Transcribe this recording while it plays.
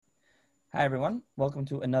Hi, everyone. Welcome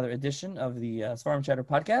to another edition of the Sfarim Chatter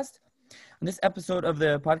podcast. On this episode of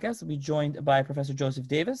the podcast, we'll be joined by Professor Joseph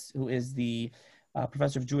Davis, who is the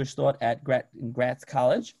professor of Jewish thought at Gratz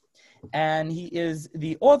College. And he is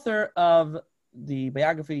the author of the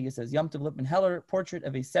biography, it says, Yom Tov Lipman Heller, Portrait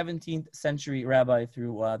of a 17th Century Rabbi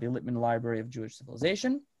through the Lippman Library of Jewish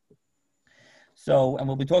Civilization. And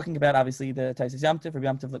we'll be talking about, obviously, the Taisus Yom Tov or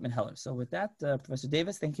Yom Tov Lipman Heller. So with that, Professor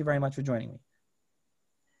Davis, thank you very much for joining me.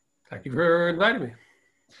 Thank you for inviting me.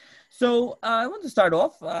 So I want to start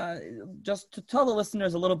off just to tell the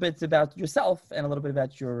listeners a little bit about yourself and a little bit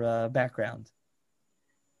about your background.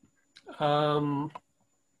 About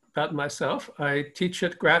myself, I teach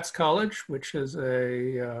at Gratz College, which is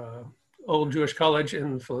a old Jewish college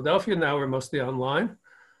in Philadelphia. Now we're mostly online.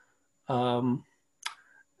 And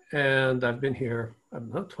I've been here,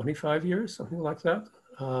 25 years, something like that.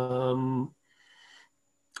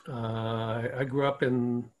 I grew up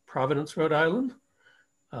in Providence, Rhode Island.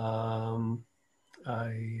 What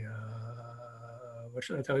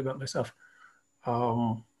should I tell you about myself?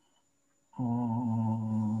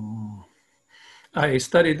 I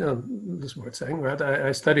studied, this is worth saying, right?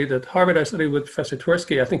 I studied at Harvard. I studied with Professor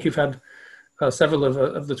Twersky. I think you've had several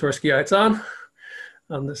of the Twerskyites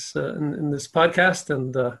on this in this podcast.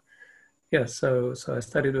 And so I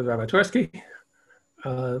studied with Rabbi Twersky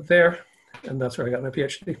there, and that's where I got my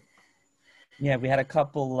PhD. Yeah, we had a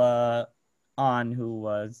couple on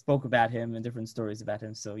who spoke about him and different stories about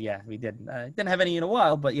him. So yeah, we did. Didn't have any in a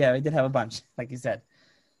while, but yeah, we did have a bunch, like you said.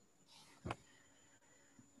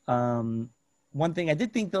 One thing I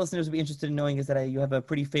did think the listeners would be interested in knowing is that you have a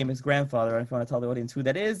pretty famous grandfather. I don't know if you want to tell the audience who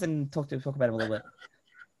that is and talk about him a little bit.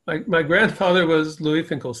 My grandfather was Louis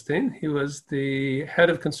Finkelstein. He was the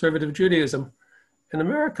head of conservative Judaism in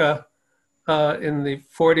America in the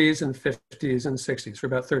 40s and 50s and 60s for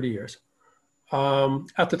about 30 years.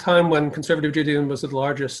 At the time when conservative Judaism was the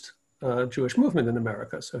largest Jewish movement in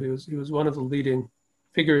America. So he was one of the leading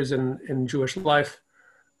figures in Jewish life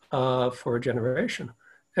for a generation.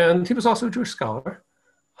 And he was also a Jewish scholar.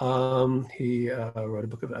 He wrote a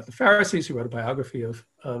book about the Pharisees. He wrote a biography of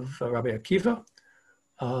Rabbi Akiva,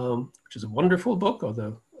 which is a wonderful book,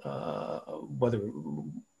 although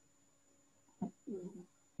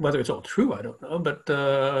whether it's all true, I don't know, but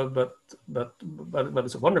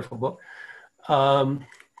it's a wonderful book. Wrote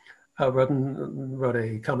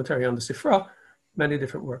a commentary on the Sifra, many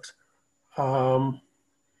different works.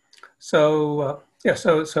 So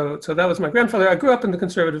that was my grandfather. I grew up in the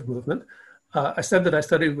conservative movement. I said that I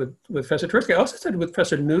studied with Professor Twersky. I also studied with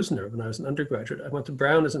Professor Neusner when I was an undergraduate. I went to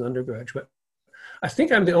Brown as an undergraduate. I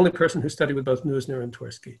think I'm the only person who studied with both Neusner and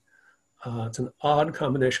Twersky. It's an odd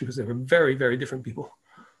combination because they were very, very different people.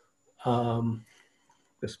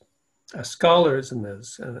 As scholars and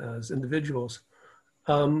as individuals,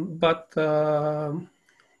 but I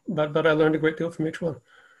learned a great deal from each one.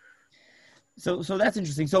 So that's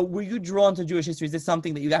interesting. So were you drawn to Jewish history? Is this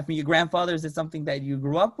something that you got from your grandfather? Is this something that you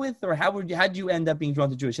grew up with, or how did you end up being drawn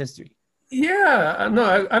to Jewish history? Yeah,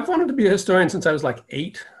 no, I've wanted to be a historian since I was like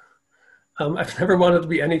 8. I've never wanted to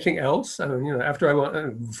be anything else. I mean,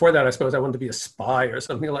 before that, I suppose I wanted to be a spy or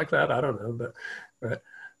something like that. I don't know, but right.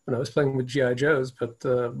 When I was playing with G.I. Joes, but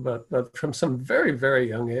from some very, very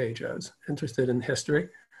young age, I was interested in history.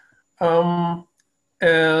 And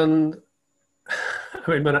I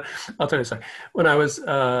mean, I'll tell you something. When I was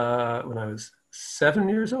 7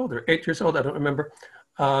 years old or 8 years old, I don't remember,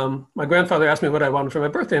 my grandfather asked me what I wanted for my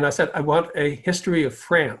birthday, and I said, I want a history of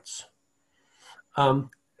France. And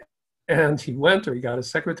he got his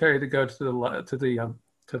secretary to go to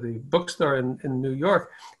the bookstore in New York,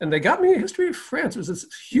 and they got me a history of France. It was this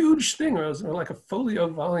huge thing. It was like a folio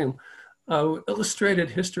volume, illustrated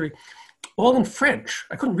history, all in French.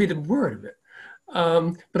 I couldn't read a word of it.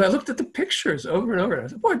 But I looked at the pictures over and over, and I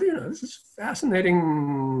said, boy, this is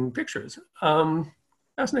fascinating pictures,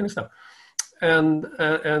 fascinating stuff. And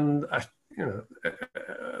I,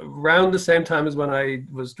 around the same time as when I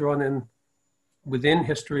was drawn in within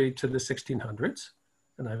history to the 1600s,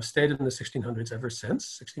 and I've stayed in the 1600s ever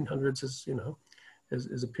since. 1600s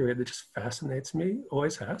is a period that just fascinates me,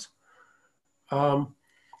 always has. And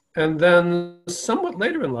then somewhat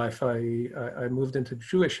later in life, I moved into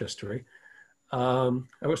Jewish history. I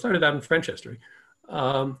started out in French history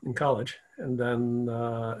in college, and then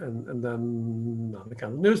on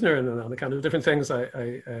account of Neusner and then on account of different things, on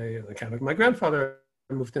account of my grandfather,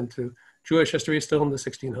 I moved into Jewish history still in the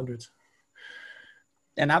 1600s.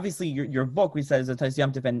 And obviously your book, we said, is the Taisus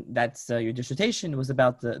Yom Tov, and that's your dissertation was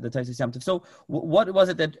about the Taisus Yom Tov. So what was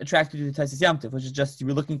it that attracted you to Taisus Yom Tov? Was it just you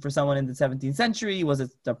were looking for someone in the 17th century? Was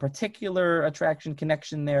it a particular attraction,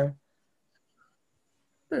 connection there?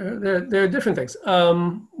 There are different things.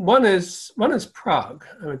 One is Prague.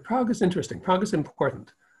 I mean, Prague is interesting. Prague is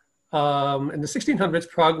important. In the 1600s,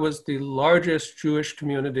 Prague was the largest Jewish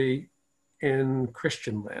community in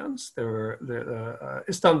Christian lands.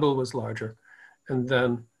 Istanbul was larger,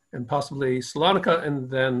 and possibly Salonika, and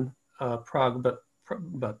then Prague, but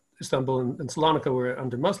Istanbul and Salonika were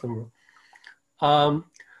under Muslim rule.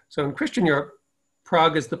 So in Christian Europe,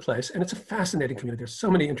 Prague is the place, and it's a fascinating community. There's so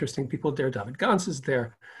many interesting people there. David Gans is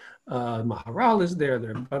there, Maharal is there.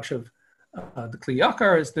 There are a bunch of the Kli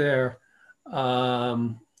Yakar is there,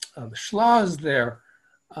 the Shla is there.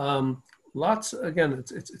 Lots again.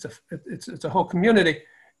 It's a whole community,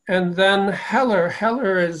 and then Heller.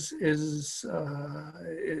 Heller is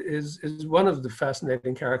one of the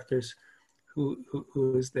fascinating characters who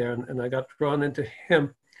is there, and I got drawn into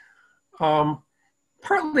him,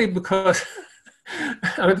 partly because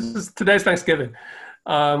I mean, today's Thanksgiving.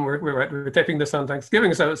 We're taping this on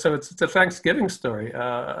Thanksgiving, so it's a Thanksgiving story.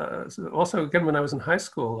 So also, again, when I was in high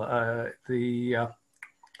school, the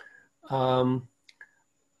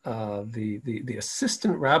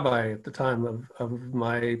assistant rabbi at the time of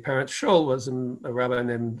my parents' shul was a rabbi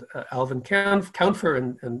named Alvin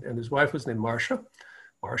Kaunfer, and his wife was named Marcia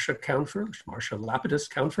Kaunfer, Marcia Lapidus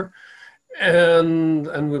Kaunfer.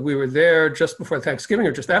 And we were there just before Thanksgiving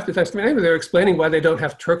or just after Thanksgiving. Anyway, they were explaining why they don't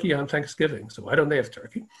have turkey on Thanksgiving. So why don't they have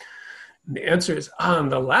turkey? And the answer is, in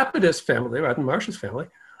the Lapidus family, right, in Marcia's family,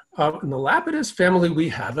 in the Lapidus family, we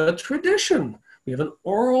have a tradition. We have an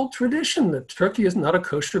oral tradition that turkey is not a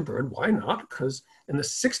kosher bird. Why not? Because in the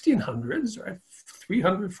 1600s, right,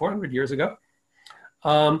 300, 400 years ago,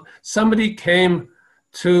 somebody came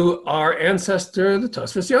to our ancestor, the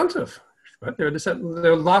Tosfos Yontif. Right?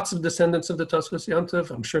 There are lots of descendants of the Tosfos Yontif.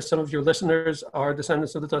 I'm sure some of your listeners are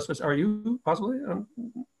descendants of the Tosfos. Are you possibly?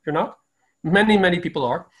 You're not? Many people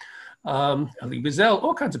are. Elie Wiesel,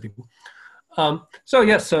 all kinds of people. So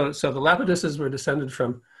the Lapiduses were descended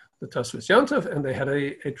from the Tosfos Yontif, and they had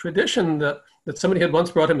a tradition that somebody had once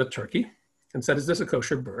brought him a turkey and said, "Is this a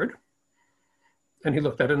kosher bird?" And he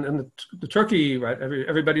looked at it, and the turkey, right?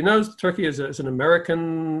 Everybody knows the turkey is an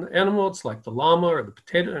American animal. It's like the llama or the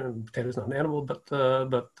potato. And the potato is not an animal, but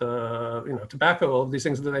tobacco, all of these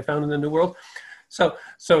things that they found in the New World. So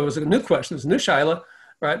it was a new question. It was a new shaila,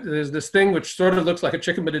 right? There's this thing which sort of looks like a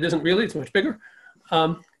chicken, but it isn't really. It's much bigger.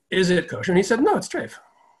 Is it kosher? And he said, "No, it's treif."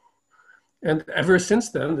 And ever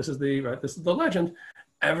since then, this is the legend.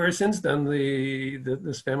 Ever since then,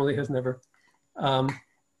 this family has never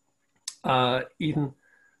eaten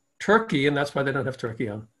turkey, and that's why they don't have turkey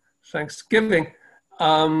on Thanksgiving.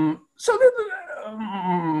 I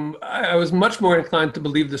was much more inclined to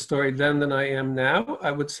believe the story then than I am now,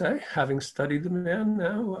 I would say, having studied the man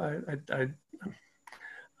now.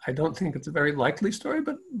 I don't think it's a very likely story,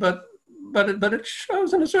 but it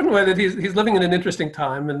shows in a certain way that he's living in an interesting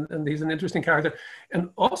time, and he's an interesting character,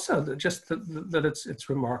 and also that it's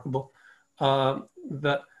remarkable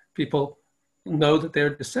that people know that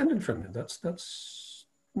they're descended from him. That's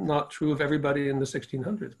not true of everybody in the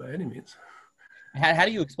 1600s by any means. How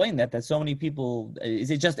do you explain that so many people?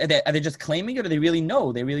 Is it just are they just claiming it, or do they really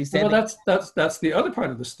know? They really said. Well, that's the other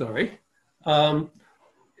part of the story.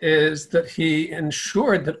 Is that he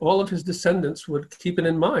ensured that all of his descendants would keep it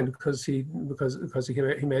in mind because he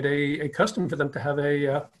made a custom for them to have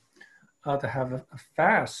a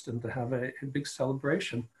fast and to have a big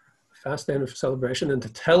celebration, a fast day of celebration, and to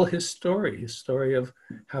tell his story of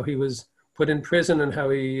how he was put in prison and how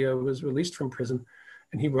he was released from prison,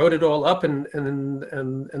 and he wrote it all up, and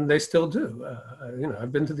they still do.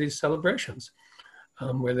 I've been to these celebrations.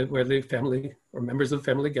 Where the family or members of the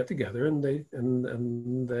family get together and they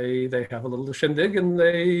have a little shindig and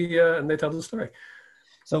they tell the story.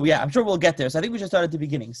 So yeah, I'm sure we'll get there. So I think we should start at the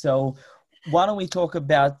beginning. So why don't we talk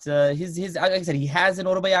about his like I said, he has an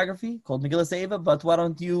autobiography called Megillas Eva, but why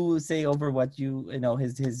don't you say over what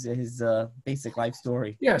his basic life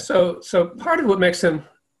story? Yeah. So part of what makes him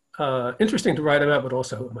interesting to write about, but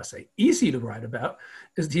also, I must say, easy to write about,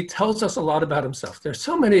 is he tells us a lot about himself. There's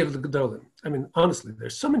so many of the Gedolim. I mean, honestly,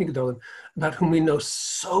 there's so many Gedolim about whom we know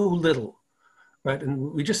so little, right?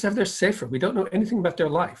 And we just have their sefer. We don't know anything about their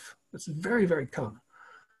life. It's very, very common.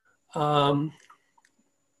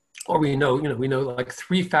 Or we know like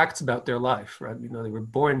 3 facts about their life, right? We know they were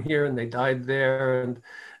born here and they died there, and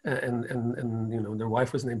their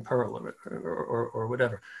wife was named Pearl or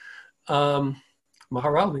whatever.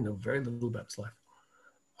 Maharal, we know very little about his life.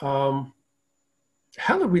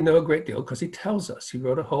 Heller, we know a great deal because he tells us. He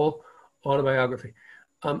wrote a whole autobiography.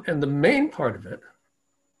 And the main part of it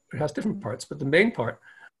has different parts, but the main part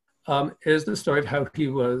is the story of how he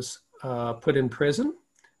was put in prison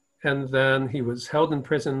and then he was held in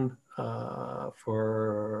prison for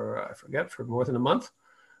more than a month.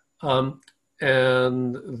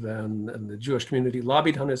 And the Jewish community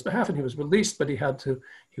lobbied on his behalf, and he was released. But he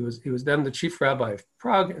was then the chief rabbi of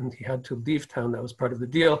Prague, and he had to leave town. That was part of the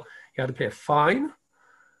deal. He had to pay a fine,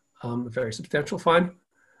 a very substantial fine,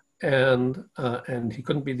 and he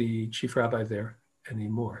couldn't be the chief rabbi there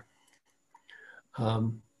anymore.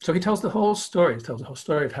 So he tells the whole story. He tells the whole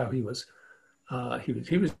story of how he was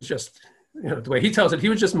just, the way he tells it, he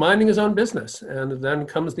was just minding his own business. And then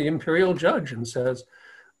comes the imperial judge and says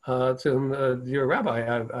to him, dear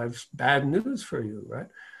rabbi, I've bad news for you, right?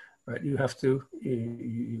 Right, you have to,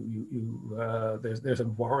 there's a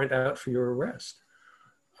warrant out for your arrest.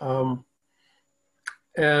 And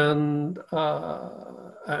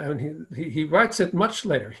he writes it much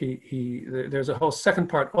later. There's a whole second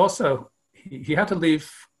part also. He had to leave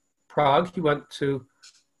Prague. He went to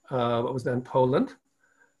what was then Poland.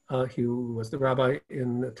 He was the rabbi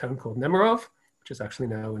in a town called Nemirov, which is actually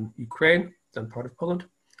now in Ukraine, then part of Poland.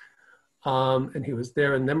 And he was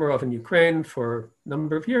there in Nemirov in Ukraine for a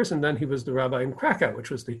number of years. And then he was the rabbi in Krakow, which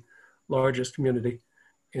was the largest community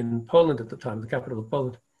in Poland at the time, the capital of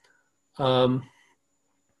Poland.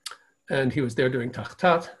 And he was there during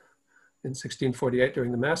Tachtat in 1648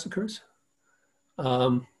 during the massacres.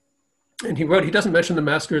 And he doesn't mention the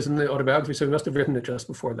massacres in the autobiography, so he must have written it just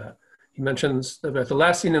before that. He mentions that the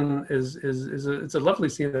last scene it's a lovely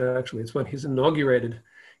scene, actually. It's when he's inaugurated.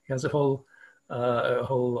 He has a whole,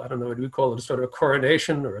 I don't know what we call it, a sort of a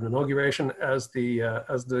coronation or an inauguration as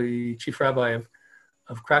the chief rabbi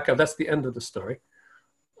of Krakow. That's the end of the story.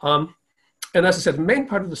 And as I said, the main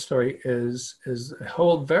part of the story is a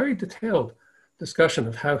whole very detailed discussion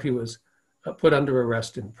of how he was put under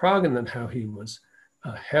arrest in Prague, and then how he was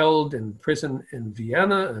held in prison in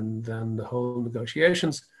Vienna, and then the whole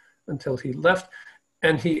negotiations until he left.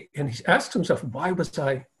 And he asks himself, why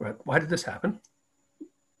did this happen?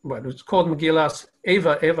 Right, it's called Megillas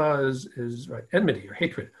Eva. Eva is right, enmity or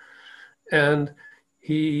hatred. And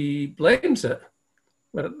he blames it,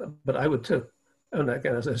 but I would too. And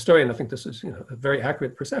again, as a historian, I think this is a very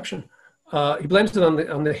accurate perception. He blames it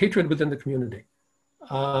on the hatred within the community.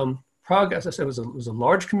 Prague, as I said, was a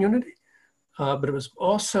large community, but it was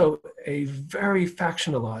also a very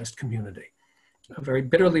factionalized community, very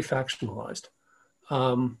bitterly factionalized.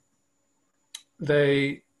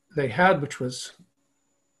 They had, which was,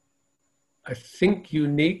 I think,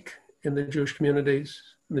 unique in the Jewish communities,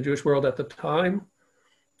 in the Jewish world at the time,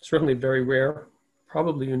 certainly very rare,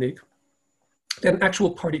 probably unique, they had an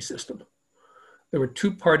actual party system. There were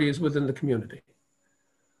two parties within the community.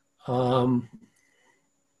 And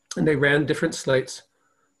they ran different slates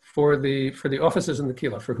for the offices in the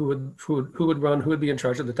Kehillah, for who would be in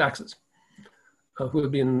charge of the taxes, who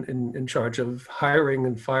would be in charge of hiring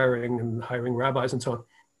and firing and hiring rabbis and so on.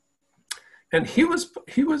 And he was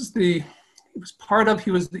the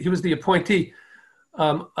appointee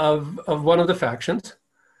of one of the factions,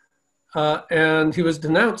 and he was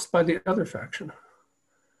denounced by the other faction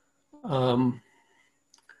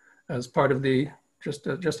as part of the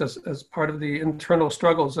as part of the internal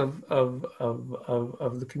struggles of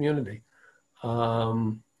the community.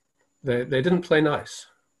 They didn't play nice.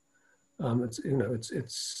 It's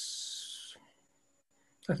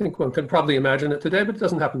I think one can probably imagine it today, but it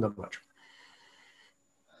doesn't happen that much.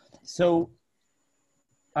 So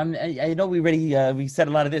I know we said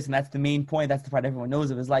a lot of this, and that's the main point. That's the part everyone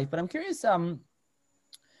knows of his life. But I'm curious. I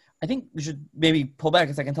think we should maybe pull back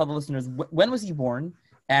a second, tell the listeners when was he born,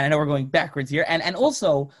 and I know we're going backwards here, and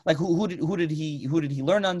also like who did he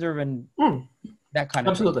learn under, and that kind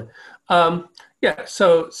of absolutely thing. Yeah.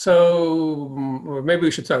 So or maybe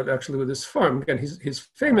we should start actually with his farm. Again, he's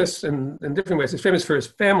famous in different ways. He's famous for his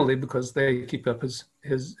family because they keep up his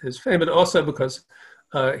fame, but also because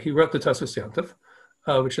he wrote the Tosfos Yontif,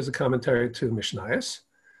 which is a commentary to Mishnayos.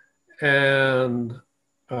 And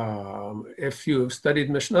if you've studied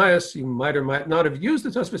Mishnayos, you might or might not have used the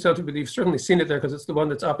Tosfos Yontif, but you've certainly seen it there because it's the one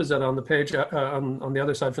that's opposite on the page on the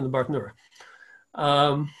other side from the Bartenura.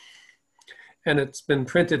 And it's been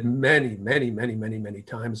printed many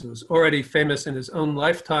times. It was already famous in his own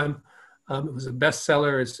lifetime. It was a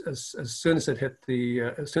bestseller as soon as it hit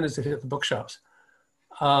the bookshops.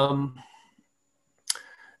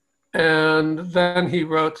 And then he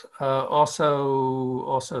wrote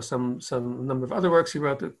also some number of other works. He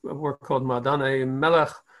wrote a work called Madane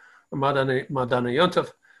Melech, or Madane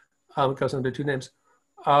Yontif, it goes under two names,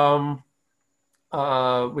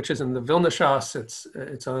 which is in the Vilna Shas. It's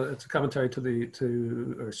a commentary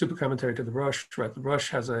or super commentary to the Rosh. Right, the Rosh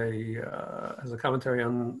has a commentary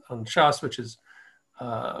on Shas, which is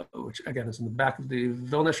which again is in the back of the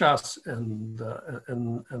Vilna Shas, and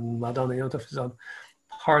Madana Yontef is on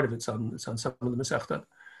part of it's on some of the Masechta,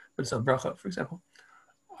 but it's on Bracha, for example,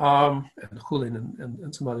 and Chulin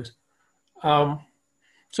and some others.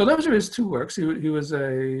 So those are his two works. He was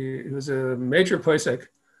a major posek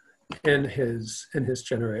in his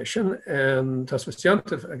generation, and Tosfos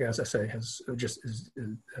Yontef, I guess I say, is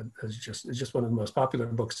just one of the most popular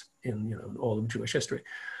books in all of Jewish history.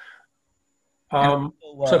 So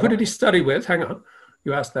who did he study with? Hang on,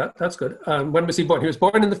 you asked that. That's good. When was he born? He was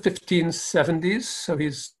born in the 1570s, so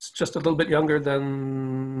he's just a little bit younger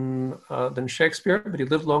than Shakespeare, but he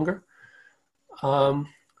lived longer.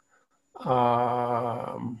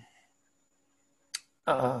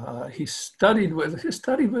 He studied with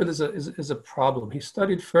is a problem. He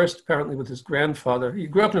studied first apparently with his grandfather. He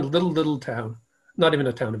grew up in a little town, not even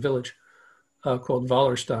a town, a village called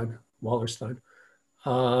Wallerstein,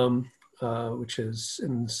 which is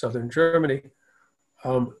in southern Germany,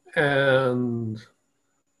 and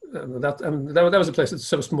that was a place that's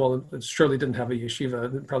so small it surely didn't have a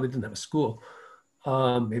yeshiva. It probably didn't have a school.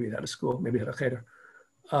 Maybe it had a school. Maybe it had a cheder.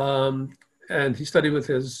 And he studied with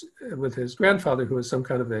his grandfather, who was some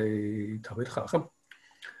kind of a Talmid Chacham.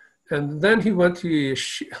 And then he went to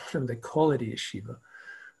yeshiva. They call it a yeshiva.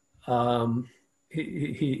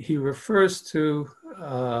 He refers to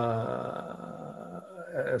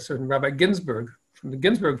a certain Rabbi Ginsburg from the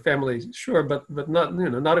Ginsburg family, sure, but not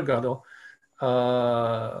not a gadol,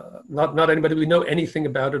 not anybody we know anything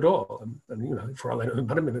about at all. And for all I know, he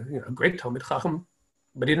might have been a great Talmid Chacham,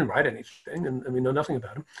 but he didn't write anything, and we know nothing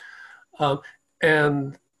about him.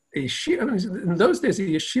 And a yeshiva, in those days, a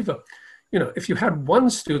yeshiva, if you had one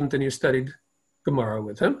student and you studied Gemara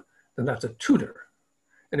with him, then that's a tutor.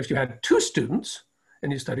 And if you had two students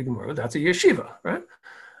and you studied Gemara, that's a yeshiva, right?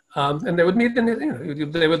 And they would meet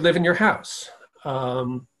they would live in your house.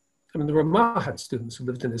 The Ramah had students who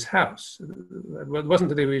lived in his house. It wasn't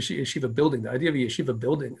that they were a yeshiva building. The idea of a yeshiva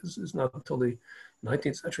building is not until the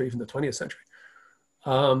 19th century, even the 20th century.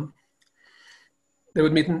 They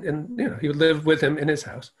would meet he would live with him in his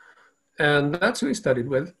house. And that's who he studied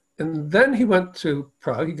with. And then he went to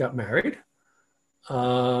Prague, he got married.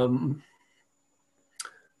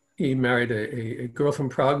 He married a girl from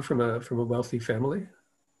Prague from a wealthy family,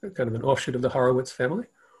 kind of an offshoot of the Horowitz family,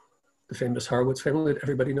 the famous Horowitz family that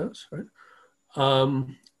everybody knows, right?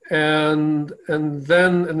 And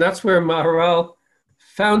that's where Maharal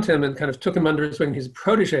found him and kind of took him under his wing. He's a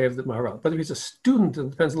protege of the Maharal. Whether he's a student, it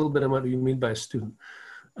depends a little bit on what you mean by a student.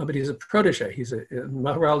 But he's a protege.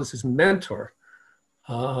 Maharal is his mentor.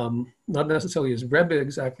 Not necessarily his Rebbe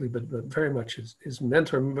exactly, but very much his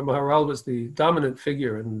mentor. Maharal was the dominant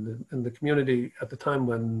figure in the community at the time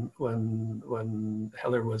when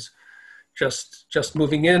Heller was just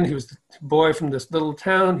moving in. He was the boy from this little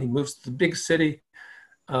town. He moves to the big city.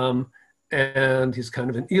 And he's kind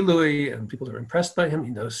of an Ilui, and people are impressed by him.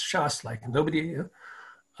 He knows Shas like nobody.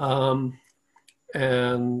 And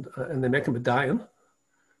they make him a dayan.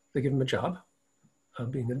 They give him a job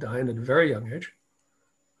of being a dayan at a very young age.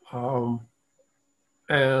 And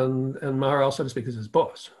Maharal, so to speak, is his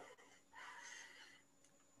boss.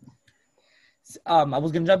 I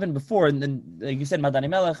was going to jump in before, and then like you said Madani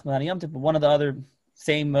Melech, Madani Yomtiv, but one of the other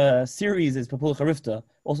same series is Papul Charifta,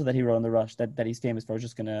 also that he wrote on the Rush, that he's famous for. I was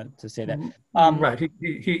just going to say that. Right.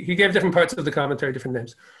 He gave different parts of the commentary different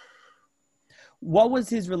names. What was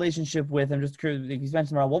his relationship with, I'm just curious, he's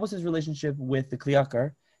mentioned Maharal, what was his relationship with the Kli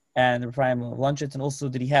Yakar and the Ephraim of Lunchitz, and also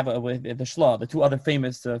did he have with the Shla, the two other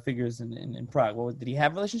famous figures in Prague? Did he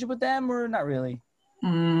have a relationship with them or not really?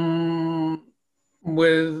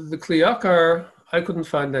 With the Kli Yakar, I couldn't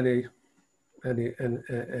find any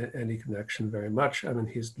connection very much.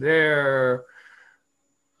 He's there.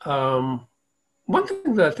 One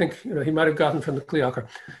thing that I think he might have gotten from the Kli Yakar,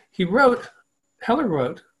 Heller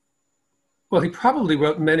wrote. Well, he probably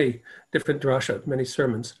wrote many different drashot, many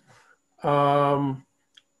sermons.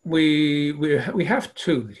 We have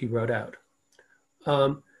two that he wrote out,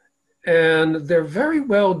 and they're very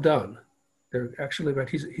well done. They're actually right.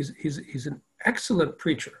 He's an excellent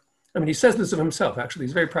preacher. He says this of himself. Actually,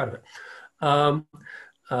 he's very proud of it.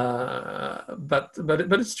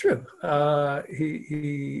 But it's true.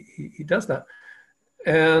 He does that,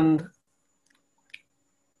 and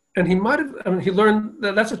he might have. He learned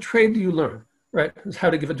that's a trade you learn, right? Is how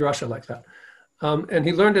to give a drasha like that, and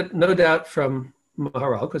he learned it no doubt from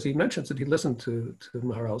Maharal, because he mentions that he listened to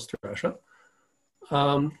Maharal's drasha.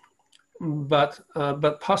 But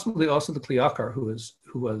possibly also the Kli Yakar,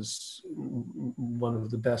 who was one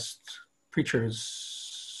of the best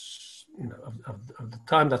preachers of the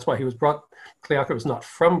time. That's why he was brought. Kleaker was not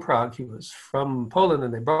from Prague; he was from Poland,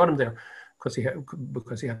 and they brought him there because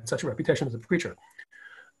he had such a reputation as a preacher.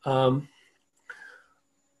 The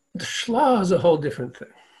Shla is a whole different thing.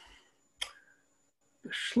 The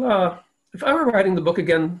Shla, if I were writing the book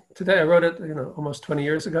again today, I wrote it, almost 20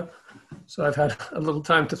 years ago. So I've had a little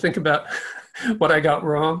time to think about what I got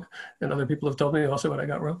wrong, and other people have told me also what I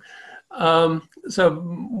got wrong. So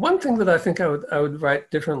one thing that I think I would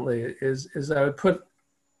write differently is I put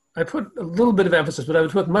a little bit of emphasis, but I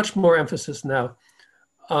would put much more emphasis now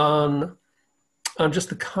on just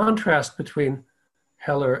the contrast between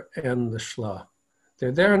Heller and the Shla.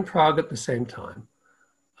 They're there in Prague at the same time.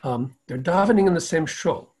 They're davening in the same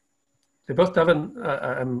shul. They both daven,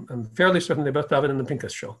 I'm fairly certain they both daven in the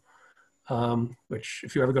Pinkas shul, which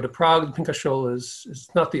if you ever go to Prague, the Pinkas shul is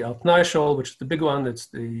not the Altnai shul, which is the big one. It's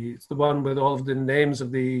the one with all of the names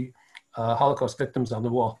of the Holocaust victims on the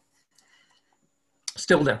wall.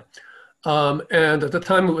 Still there. And at the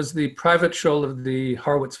time, it was the private shul of the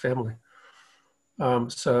Horowitz family.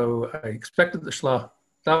 So I expected the Shla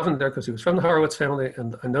davened there because he was from the Horowitz family,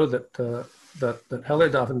 and I know that Heller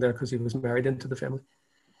davened there because he was married into the family.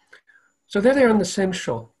 So they're there in the same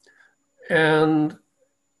shul, and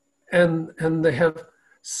they have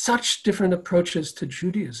such different approaches to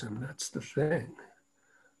Judaism. That's the thing.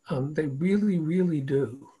 They really, really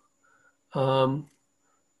do. And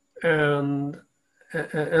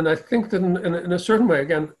I think that in a certain way,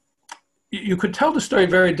 again, you could tell the story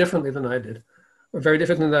very differently than I did, or very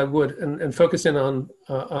differently than I would, and focus in on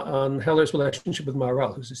Heller's relationship with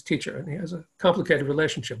Maharal, who's his teacher. And he has a complicated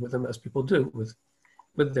relationship with him, as people do with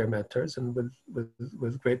their mentors and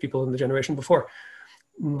with great people in the generation before.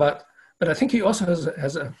 But I think he also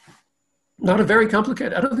has a not a very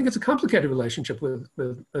complicated. I don't think it's a complicated relationship with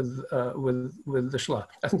the Shla.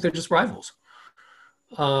 I think they're just rivals.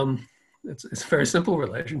 It's a very simple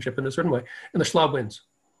relationship in a certain way, and the Shla wins.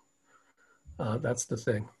 That's the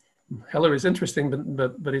thing. Heller is interesting,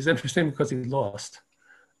 but he's interesting because he lost.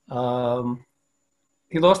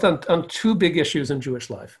 He lost on two big issues in Jewish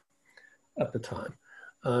life at the time,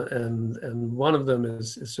 and one of them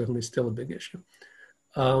is certainly still a big issue.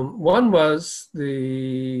 One was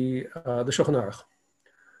the Shulchan Aruch.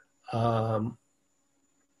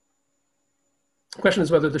 The question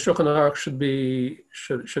is whether the Shulchan Aruch should be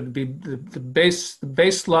the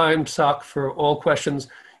baseline psak for all questions.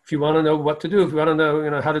 If you want to know what to do, if you want to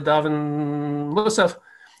know how to daven Musaf,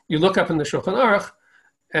 you look up in the Shulchan Aruch,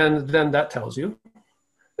 and then that tells you,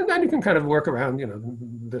 and then you can kind of work around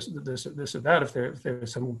this or that if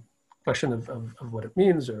there's some question of what it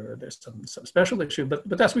means, or there's some special issue, but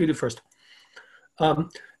that's what you do first. And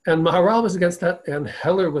Maharal was against that, and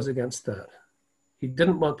Heller was against that. He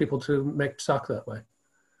didn't want people to make psak that way.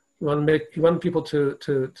 He wanted people to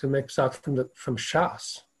make psak from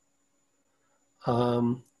Shas.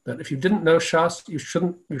 That if you didn't know Shas, you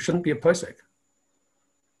shouldn't be a posek.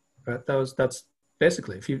 Right? That's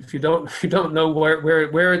basically if you don't know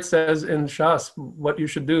where it says in Shas what you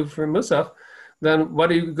should do for Musaf, then what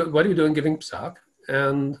are you doing giving psak?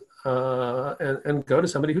 And go to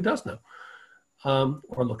somebody who does know,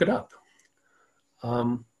 or look it up.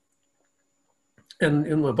 And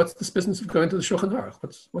what's this business of going to the Shulchan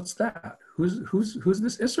Aruch? What's that? Who's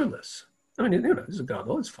this Israelis? I mean, he's a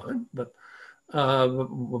gadol, it's fine, but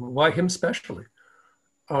why him specially?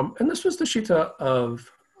 And this was the shita of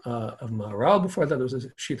Maharal. Before that, there was a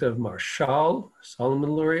shita of Marshal,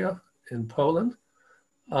 Solomon Luria in Poland,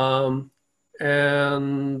 and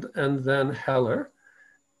then Heller,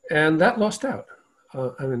 and that lost out.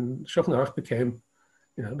 Shulchan Aruch became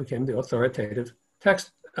the authoritative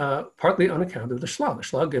text, partly on account of the Shla. The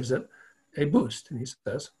Shla gives it a boost, and he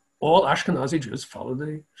says all Ashkenazi Jews follow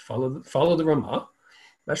the Ramah.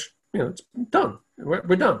 That's it's done.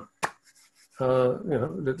 We're done.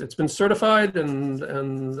 It's been certified and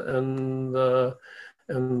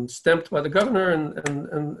stamped by the governor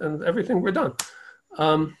and everything. We're done.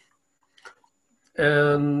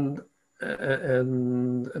 And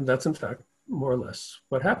that's in fact more or less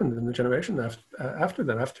what happened in the generation after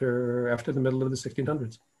that, after the middle of the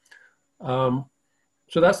 1600s.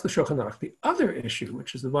 So that's the Shulchan Aruch. The other issue,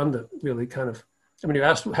 which is the one that really kind of, you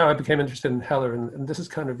asked how I became interested in Heller, and this is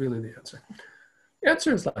kind of really the answer. The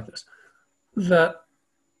answer is like this, that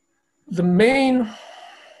the main,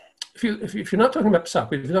 if you're not talking about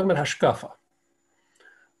psak, but if you're talking about hashkafa,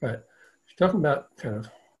 right? If you're talking about kind of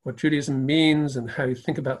what Judaism means and how you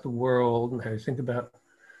think about the world and how you think about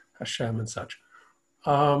Hashem and such.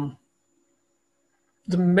 The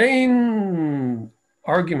main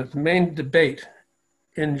argument, the main debate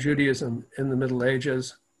in Judaism in the Middle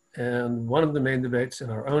Ages and one of the main debates in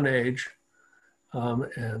our own age,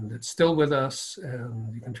 and it's still with us,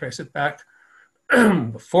 and you can trace it back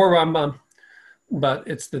before Rambam, but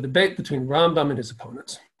it's the debate between Rambam and his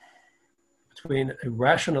opponents, between a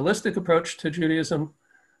rationalistic approach to Judaism,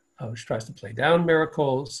 which tries to play down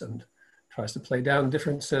miracles and tries to play down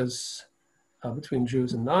differences between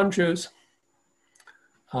Jews and non-Jews,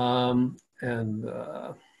 and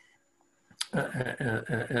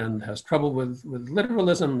has trouble with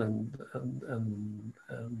literalism and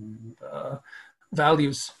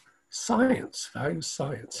values science.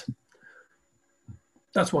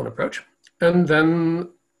 That's one approach. And then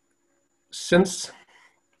since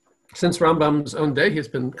Rambam's own day, he's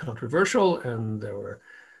been controversial, and there were a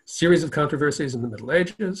series of controversies in the Middle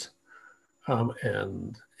Ages,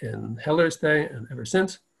 and in Heller's day, and ever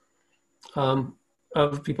since,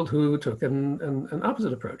 of people who took an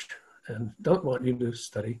opposite approach and didn't want you to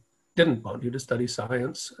study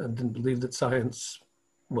science, and didn't believe that science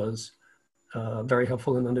was very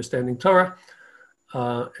helpful in understanding Torah,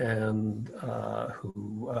 and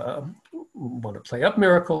who want to play up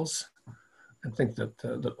miracles and think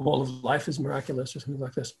that all of life is miraculous or something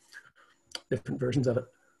like this, different versions of it.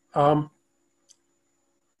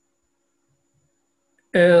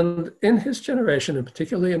 And in his generation, and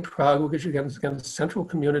particularly in Prague, which again is a central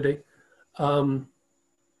community,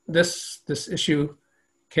 this issue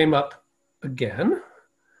came up again.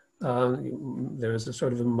 There is a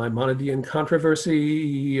sort of a Maimonidean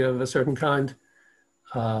controversy of a certain kind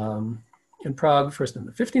in Prague, first in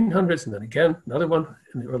the 1500s, and then again, another one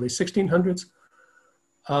in the early 1600s.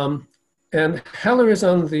 And Heller is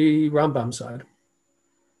on the Rambam side.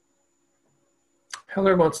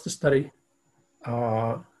 Heller wants to study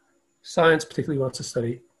science, particularly wants to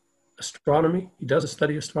study astronomy. He does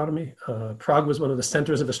study astronomy. Prague was one of the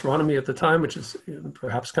centers of astronomy at the time, which is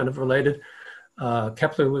perhaps kind of related.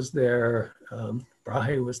 Kepler was there,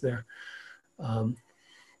 Brahe was there.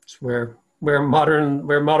 It's where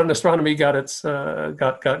modern astronomy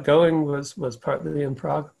got going was partly in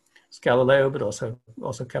Prague. It's Galileo, but also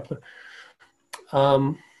Kepler.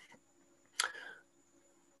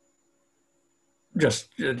 Just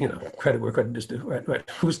credit where credit is due. Right.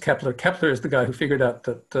 Who's Kepler? Kepler is the guy who figured out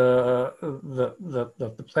that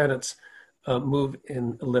the planets move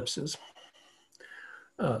in ellipses.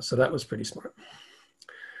 So that was pretty smart.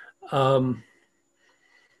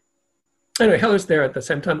 Anyway, Heller's there at the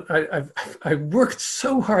same time. I worked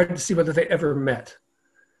so hard to see whether they ever met,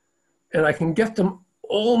 and I can get them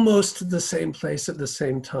almost to the same place at the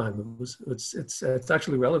same time. It's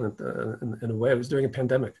actually relevant in a way. I was during a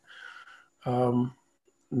pandemic. In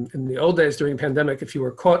the old days during a pandemic, if you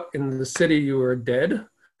were caught in the city, you were dead.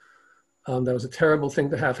 That was a terrible thing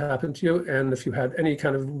to have happen to you. And if you had any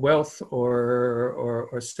kind of wealth or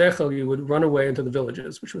sechel, you would run away into the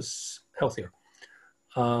villages, which was healthier.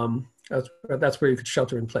 That's where you could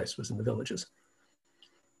shelter in place, was in the villages.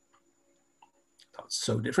 That's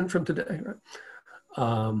so different from today, right?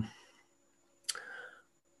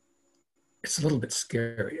 It's a little bit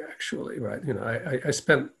scary, actually, right? I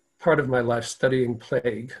spent part of my life studying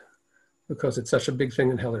plague because it's such a big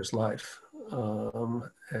thing in Heller's life. And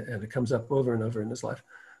it comes up over and over in his life.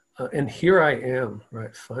 And here I am,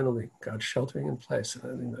 right, finally, God sheltering in place.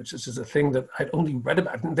 And, it's just a thing that I'd only read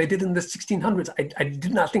about. And they did in the 1600s. I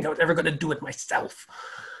did not think I was ever going to do it myself,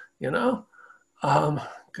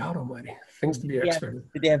 God almighty, things to be expert.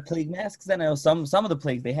 Did they have plague masks? I know some of the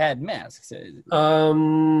plagues, they had masks. They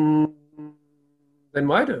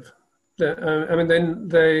might have. They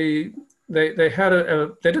had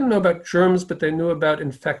they didn't know about germs, but they knew about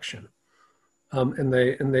infection. And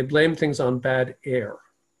they blamed things on bad air.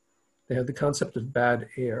 They had the concept of bad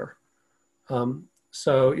air.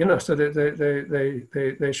 So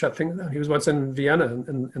they shut things down. He was once in Vienna,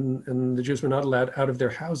 and the Jews were not allowed out of their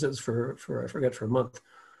houses for a month.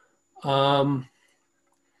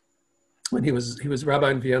 When he was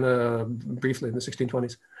rabbi in Vienna briefly in the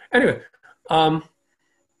 1620s. Anyway,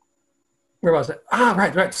 where was it?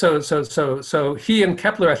 Right. So he and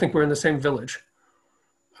Kepler, I think, were in the same village.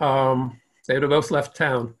 They had both left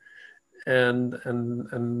town, and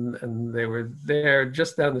they were there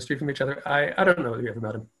just down the street from each other. I don't know whether you ever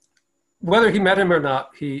met him. Whether he met him or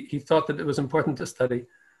not, he thought that it was important to study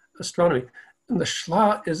astronomy. And the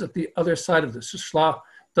Shla is at the other side of this. The Shla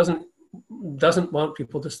doesn't want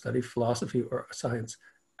people to study philosophy or science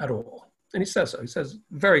at all. And he says so. He says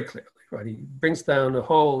very clearly, right? He brings down a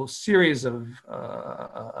whole series of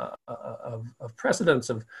precedents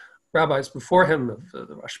of rabbis before him, of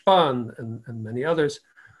the Rashban and many others,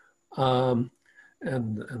 and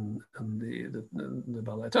the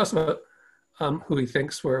Balei Tosafot, who he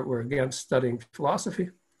thinks were against studying philosophy.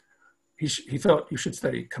 he thought you should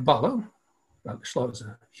study Kabbalah. Shlomo was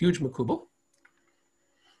a huge makubal.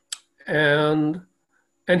 And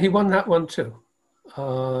he won that one too.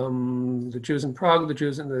 The Jews in Prague, the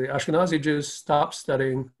Ashkenazi Jews stopped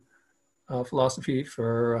studying philosophy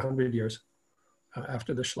for 100 years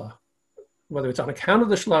after the Shla. Whether it's on account of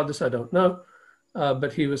the Shla, this I don't know,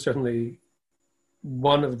 but he was certainly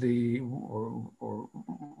one of the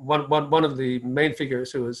one of the main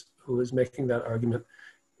figures who was making that argument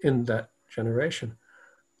in that generation.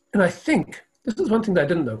 And I think this is one thing that I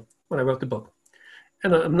didn't know when I wrote the book,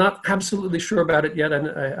 and I'm not absolutely sure about it yet. And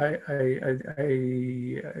I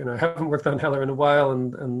haven't worked on Heller in a while,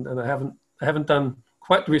 and I haven't done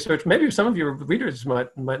quite the research. Maybe some of your readers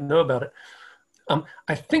might know about it.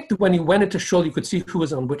 I think that when he went into Shul, you could see who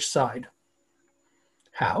was on which side.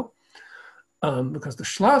 How? Because the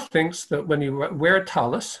Shla thinks that when you wear a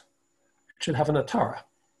tallis, it should have an atara.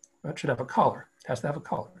 Right? It should have a collar. It has to have a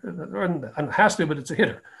collar. And it has to, but it's a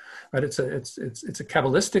hitter. Right? It's a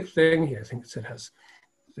Kabbalistic thing. He thinks it has,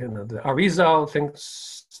 the Arizal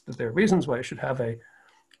thinks that there are reasons why it should have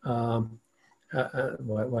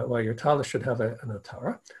why your tallis should have an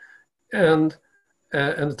atara. And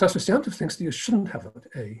the Tosfos Yontif thinks that you shouldn't have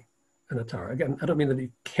an atara. Again, I don't mean that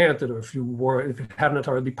you can't, or if you had an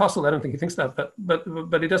atara, it'd be possible. I don't think he thinks that,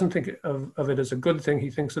 but he doesn't think of it as a good thing. He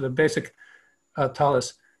thinks that a basic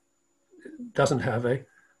tallis doesn't have an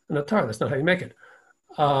atara. That's not how you make it.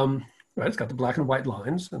 Right? It's got the black and white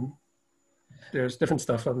lines, and there's different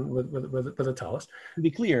stuff with a tallis. To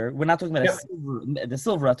be clear, we're not talking about the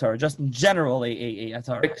silver atara, just in general a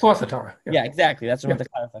atara. A cloth atara. Yeah, exactly. That's what I want to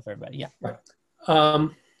clarify for everybody. Yeah. Right.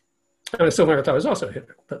 And a silver atara is also a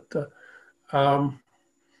hitter, but I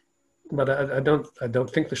don't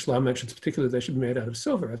think the Shla mentions particularly they should be made out of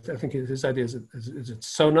silver. I think his idea is it's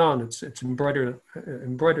sewn on, it's embroidered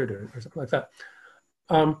or something like that.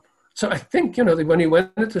 So I think when he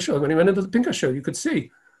went into the show, when he went into the Pinchas show, you could see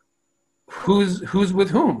who's with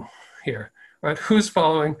whom here, right? Who's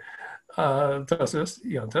following Tosfos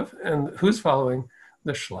Yontif and who's following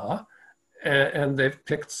the Shla. And they've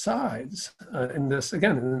picked sides in this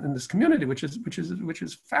community, which is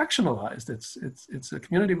factionalized. It's a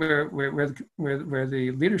community where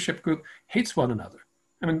the leadership group hates one another.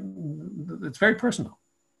 I mean, it's very personal.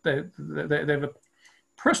 They have a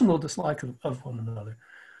personal dislike of one another.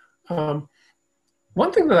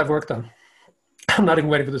 One thing that I've worked on, I'm not even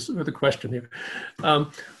waiting for the question here. One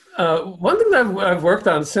thing that I've worked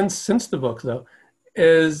on since the book, though,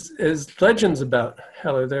 is legends about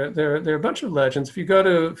Heller. There are a bunch of legends. If you go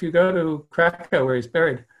to Krakow, where he's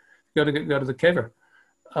buried, go to the Kever.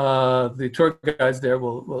 The tour guides there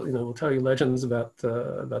will tell you legends about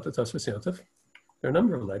the Tosfos Yontif. There are a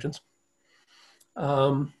number of legends,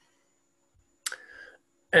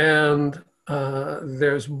 and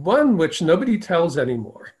there's one which nobody tells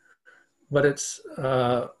anymore, but it's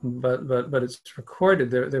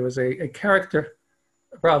recorded. There was a character,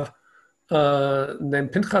 Rav,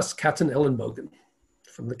 named Pinchas Katzenellenbogen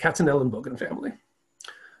from the Katzenellenbogen family.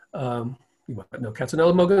 You might know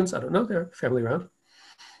Katzenellenbogens. I don't know, they're family around.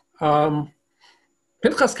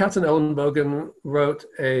 Pinchas Katzenellenbogen wrote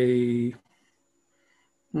a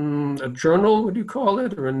journal, would you call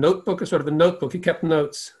it, or a notebook, a sort of a notebook. He kept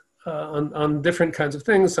notes on different kinds of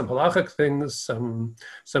things, some halachic things, some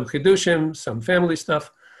chidushim, some family stuff.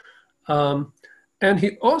 And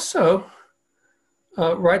he also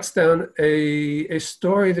writes down a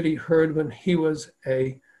story that he heard when he was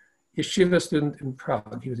a yeshiva student in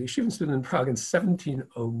Prague. He was a yeshiva student in Prague in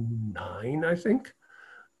 1709, I think.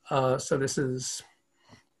 So this is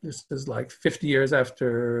like 50 years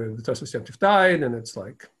after the Tosfos Yontif died, and it's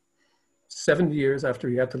like 70 years after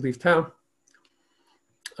he had to leave town.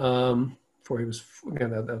 For he was,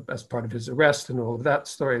 again, as part of his arrest and all of that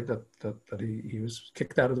story, that he was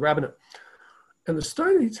kicked out of the rabbinate. And the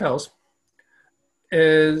story that he tells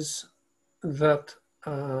is that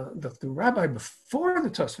the rabbi before the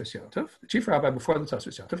Tosfos Yontif, the chief rabbi before the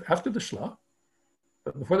Tosfos Yontif, after the Shla,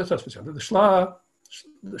 but before the Tosfos Yontif,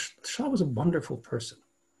 the Shla was a wonderful person,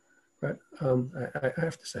 right? I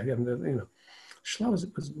have to say, again, Shla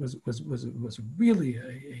was really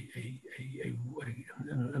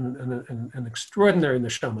an extraordinary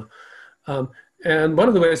neshama, and one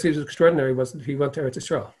of the ways he was extraordinary was that he went to Eretz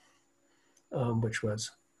Yisrael, which was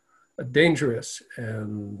a dangerous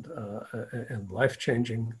and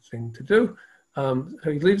life-changing thing to do.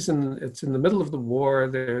 He leaves it's in the middle of the war.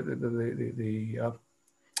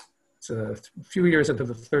 It's a few years into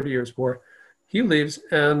the 30 Years' War. He leaves,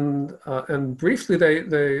 and briefly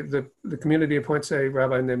the community appoints a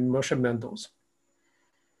rabbi named Moshe Mendels,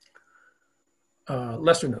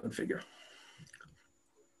 lesser known figure.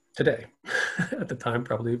 today. At the time,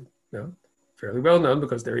 probably fairly well known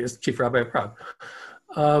because there he is, chief rabbi of Prague.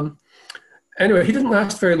 Anyway, he didn't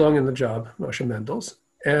last very long in the job, Moshe Mendels.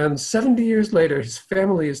 And 70 years later, his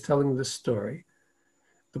family is telling this story.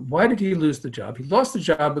 But why did he lose the job? He lost the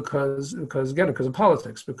job because of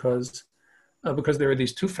politics, because there are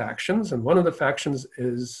these two factions, and one of the factions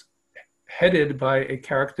is headed by a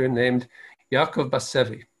character named Yaakov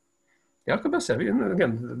Basevi. Yaakov Basevi, and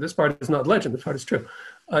again, this part is not legend, this part is true.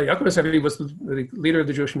 Yaakov Basevi was the leader of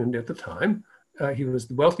the Jewish community at the time. He was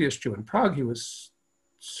the wealthiest Jew in Prague. He was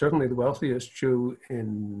certainly the wealthiest Jew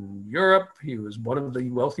in Europe. He was one of the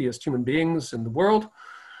wealthiest human beings in the world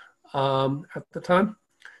at the time.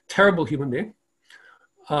 Terrible human being,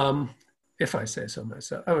 if I say so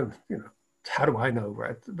myself. I mean, how do I know,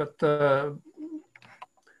 right? But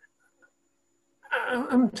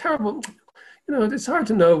I'm terrible. It's hard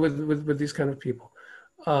to know with these kind of people.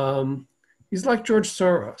 He's like George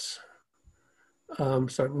Soros.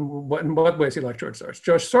 So in what ways is he like George Soros?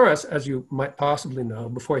 George Soros, as you might possibly know,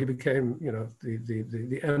 before he became,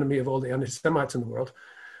 the enemy of all the anti-Semites in the world,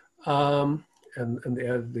 and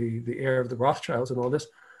the heir of the Rothschilds and all this,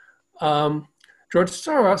 George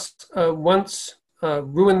Soros once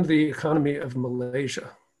ruined the economy of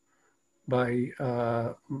Malaysia by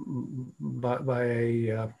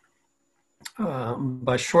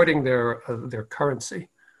shorting their currency,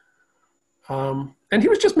 and he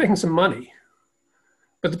was just making some money.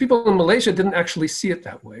 But the people in Malaysia didn't actually see it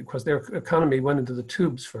that way because their economy went down the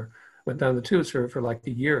tubes for like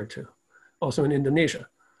a year or two. Also in Indonesia,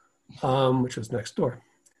 which was next door.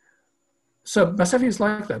 So Basevi is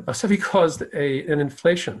like that. Basevi caused an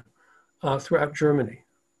inflation throughout Germany,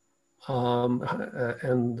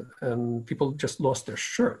 and people just lost their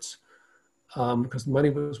shirts because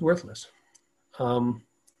money was worthless.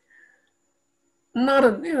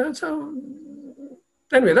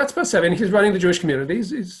 Anyway, that's Basevi, and he's running the Jewish community.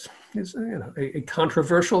 He's a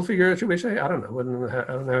controversial figure, should we say? I don't know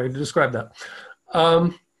how to describe that.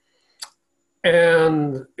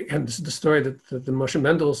 And this is the story that the Moshe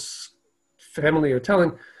Mendels family are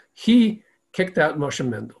telling. He kicked out Moshe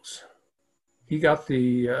Mendels. He got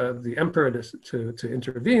the emperor to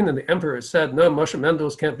intervene, and the emperor said, no, Moshe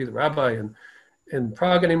Mendels can't be the rabbi in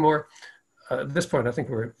Prague anymore. At this point, I think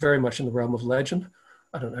we're very much in the realm of legend.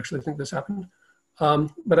 I don't actually think this happened.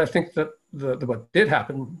 But I think that what did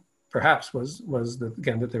happen, perhaps, was that,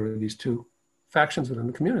 again, that there were these two factions within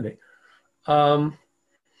the community.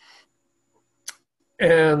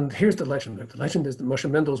 And here's the legend. The legend is that Moshe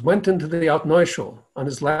Mendels went into the Altneuschule on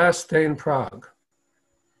his last day in Prague,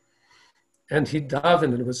 and he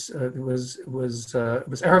davened. And it was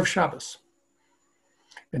Erev Shabbos,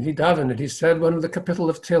 and he davened, and he said one of the kapitel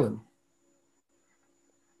of Tehillim,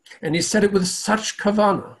 and he said it with such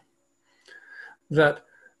kavanah that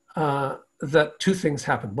two things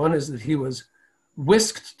happened. One is that he was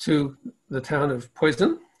whisked to the town of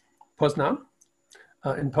Poznan,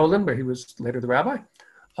 in Poland, where he was later the rabbi,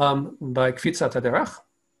 by Kvitzat Haderach,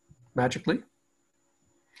 magically.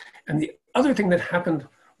 And the other thing that happened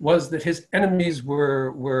was that his enemies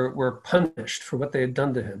were punished for what they had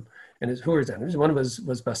done to him. And who were his enemies? One was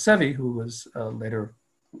Basevi, who was later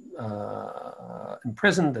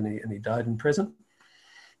imprisoned, and he died in prison.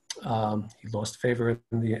 He lost favor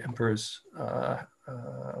in the emperor's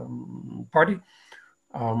party,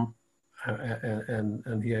 and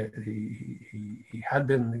he had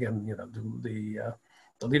been, again,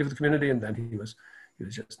 the leader of the community, and then he was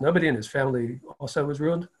just nobody, and his family also was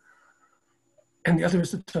ruined. And the other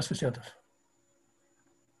is the Tosfos Yontif.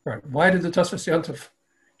 Right? Why did the Tosfos Yontif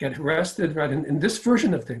get arrested? Right? In this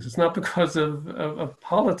version of things, it's not because of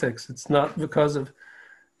politics. It's not because of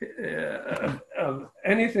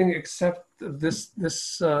anything except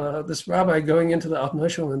this rabbi going into the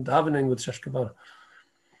Altneuschule and davening with Shesh Kavanah.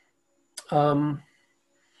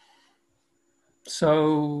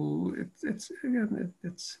 So it's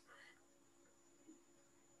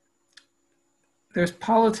there's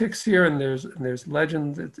politics here, and there's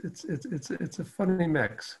legends. It's a funny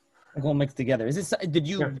mix. Like all mixed together. Is this? Did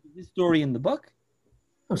this story in the book?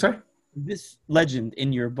 I'm sorry? This legend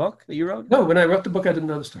in your book that you wrote? No, when I wrote the book, I didn't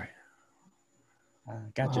know the story.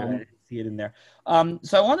 Gotcha. I didn't see it in there.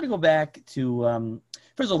 So I wanted to go back to,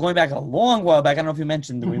 first of all, going back a long while back, I don't know if you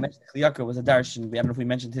mentioned, we mentioned Kli Yakar was a darshan. I don't know if we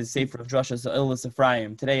mentioned his Sefer of Drashas, Ilus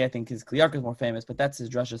Ephraim. Today, I think his Kli Yakar is more famous, but that's his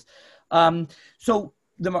Drashas. So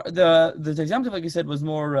the example, like you said, was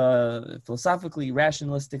more philosophically,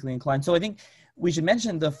 rationalistically inclined. So I think we should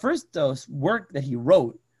mention the first work that he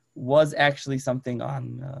wrote was actually something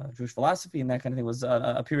on Jewish philosophy and that kind of thing. Was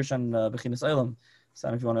a Pirush on Bechinas Olam. So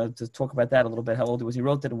if you want to talk about that a little bit, how old he was, he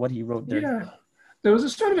wrote it and what he wrote there. Yeah, there was a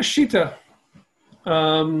sort of a shita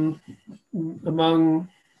among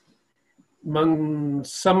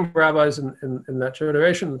some rabbis in that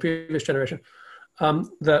generation, the previous generation,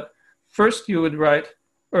 that first you would write,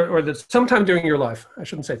 or that sometime during your life, I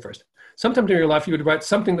shouldn't say first, sometime during your life you would write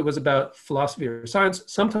something that was about philosophy or science.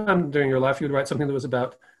 Sometime during your life you would write something that was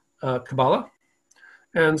about Kabbalah.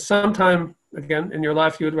 And sometime, again, in your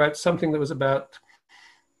life you would write something that was about,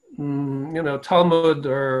 Talmud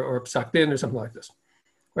or Psak Din or something like this.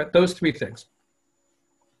 Right, those three things.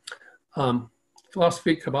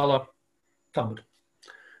 Philosophy, Kabbalah, Talmud.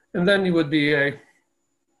 And then you would be a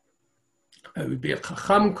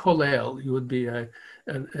Chacham Kolel. You would be an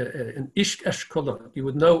Ish Eshkolot. You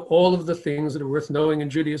would know all of the things that are worth knowing in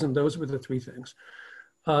Judaism. Those were the three things.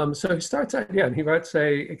 So he starts out, and he writes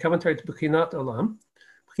a commentary to Bechinas Olam,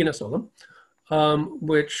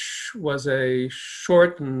 which was a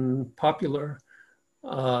short and popular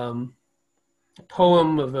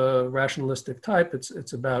poem of a rationalistic type.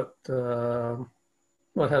 It's about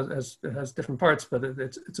it has different parts, but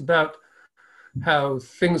it's about how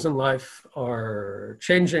things in life are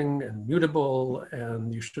changing and mutable,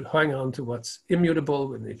 and you should hang on to what's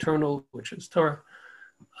immutable and eternal, which is Torah.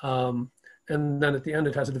 And then at the end,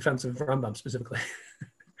 it has a defense of Rambam specifically.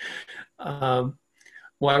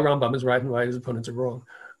 Why Rambam is right and why his opponents are wrong.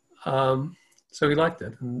 So he liked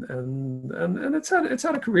it, and it's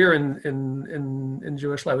had a career in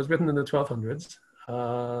Jewish life. It was written in the 1200s.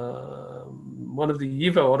 One of the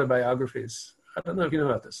Yiva autobiographies. I don't know if you know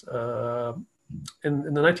about this.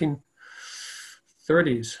 In the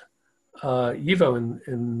 1930s, Yivo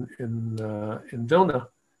in Vilna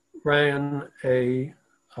ran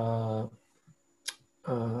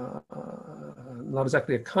not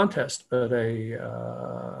exactly a contest, but a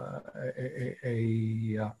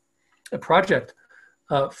project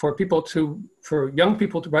for young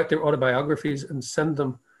people to write their autobiographies and send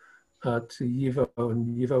them to Yivo,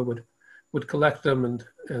 and Yivo would collect them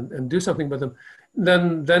and do something with them.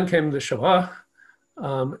 Then came the Shoah,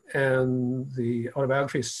 and the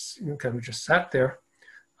autobiographies kind of just sat there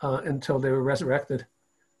until they were resurrected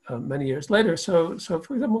many years later. So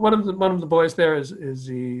for example, one of the boys there is a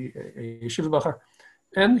yeshiva bachar,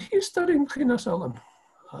 and he's studying Bechinas Olam,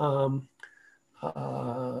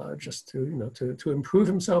 just to improve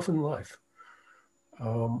himself in life.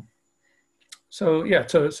 So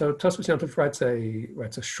Tosfos Yom Tov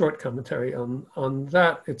writes a short commentary on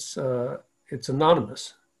that. It's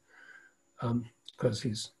anonymous because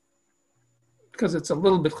it's a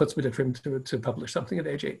little bit chutzpah for him to publish something at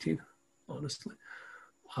age 18. Honestly,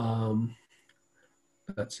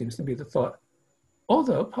 that seems to be the thought.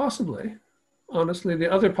 Although possibly, honestly,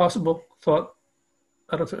 the other possible thought,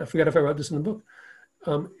 I forget if I wrote this in the book,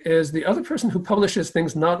 is the other person who publishes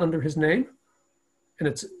things not under his name, and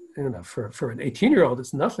it's for an 18-year-old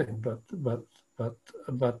it's nothing, but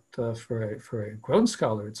for a grown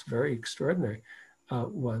scholar it's very extraordinary.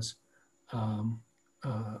 Was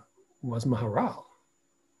Maharal.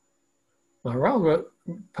 Maharal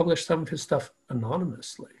published some of his stuff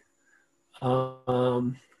anonymously,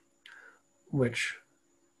 which,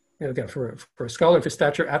 again, for a scholar of his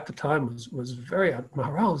stature at the time was very.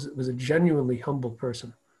 Maharal was a genuinely humble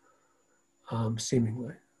person,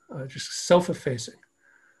 seemingly, just self-effacing.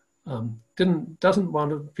 Doesn't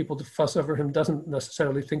want people to fuss over him. Doesn't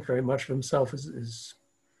necessarily think very much of himself. Is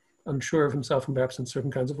unsure of himself, and perhaps in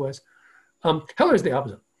certain kinds of ways. Heller is the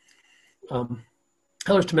opposite.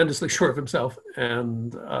 Heller's tremendously sure of himself,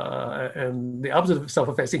 and the opposite of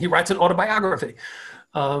self-effacing. He writes an autobiography,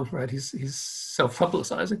 right? He's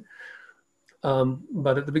self-publicizing.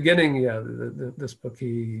 But at the beginning, this book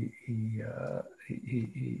he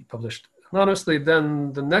published anonymously.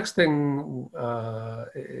 Then the next thing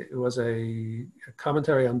it was a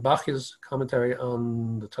commentary on Bachi's commentary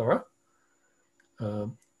on the Torah,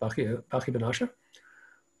 Bachi Ben Asher,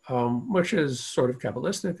 which is sort of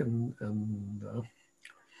Kabbalistic and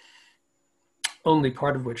only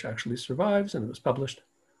part of which actually survives, and it was published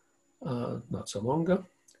not so long ago.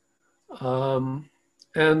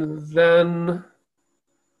 And then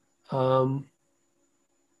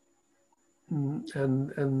then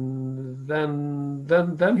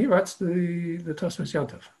he writes the Tosfos Yom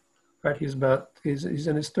Tov, right? He's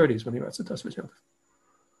in his 30s when he writes the Tosfos Yom Tov.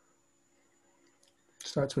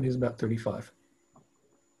 Starts when he's about 35.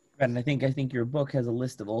 And I think your book has a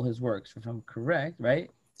list of all his works, if I'm correct, right?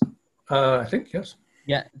 I think, yes.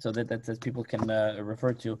 Yeah, so that people can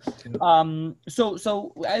refer to.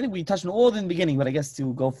 So I think we touched on all in the beginning, but I guess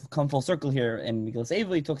to come full circle here, and Megillas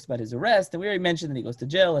Avli talks about his arrest, and we already mentioned that he goes to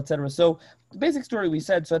jail, etc. So the basic story we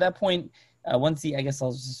said. So at that point, once I guess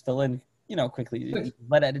I'll just fill in. quickly he was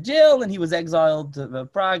let out of jail, and he was exiled to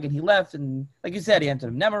Prague, and he left, and like you said, he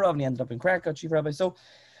entered Nemirov, and he ended up in Krakow, chief rabbi. So,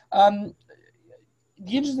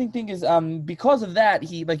 the interesting thing is, because of that,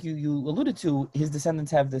 he, like you alluded to, his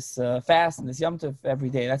descendants have this fast and this Yom Tov every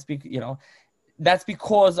day. That's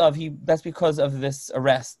because of this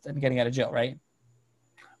arrest and getting out of jail, right?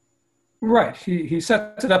 Right. He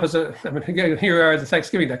sets it up as again, here we are at the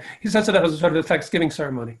Thanksgiving Day. He sets it up as a sort of a Thanksgiving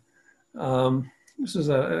ceremony. This is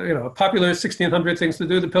a popular 1600 things to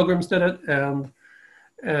do. The Pilgrims did it,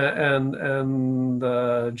 and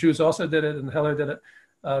Jews also did it, and Heller did it.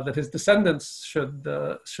 That his descendants should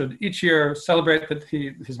each year celebrate that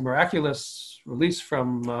his miraculous release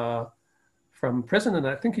from prison, and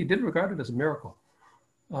I think he did regard it as a miracle,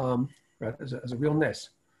 right, as a real nes,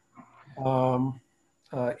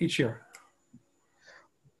 each year.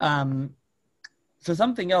 So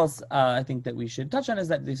something else I think that we should touch on is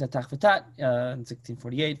that there's a Tach V'Tat in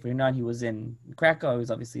 1648, 49. He was in Krakow. He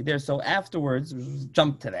was obviously there. So afterwards,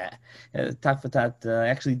 jump to that. Tach V'Tat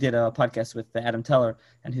actually did a podcast with Adam Teller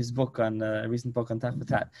and his book on a recent book on Tach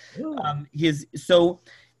V'Tat.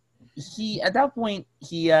 He at that point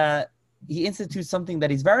he institutes something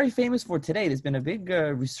that he's very famous for today. There's been a big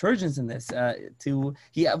resurgence in this.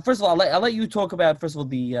 First of all, I'll let you talk about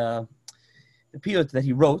the piyut that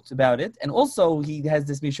he wrote about it, and also he has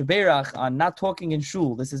this Misha Beirach on not talking in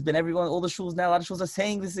shul. This has been all the shuls now. A lot of shuls are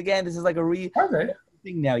saying this again. This is like a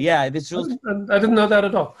thing now. Yeah, this shuls. I didn't know that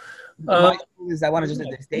at all. I want to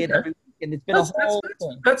just say it every week, and it's been a whole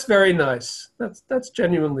thing. That's very nice. That's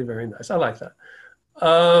genuinely very nice. I like that.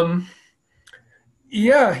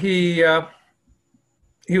 Yeah, the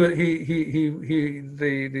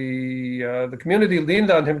community leaned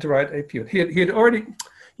on him to write a piyut. He had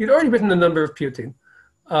already written a number of piyutim.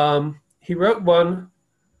 He wrote one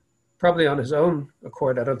probably on his own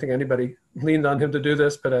accord. I don't think anybody leaned on him to do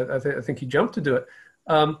this, but I think he jumped to do it.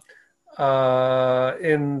 In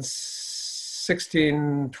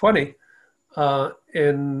 1620,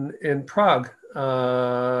 in Prague, in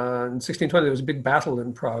 1620, there was a big battle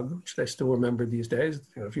in Prague, which they still remember these days.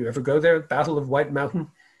 If you ever go there, Battle of White Mountain,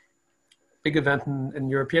 big event in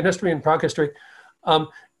European history and Prague history.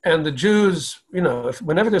 And the Jews,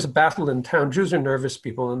 whenever there's a battle in town, Jews are nervous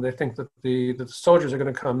people, and they think that the soldiers are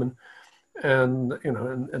going to come and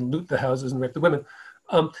loot the houses and rape the women,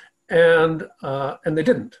 and they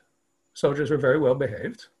didn't. Soldiers were very well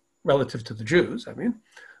behaved relative to the Jews.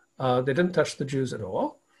 They didn't touch the Jews at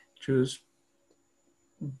all.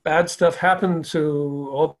 Bad stuff happened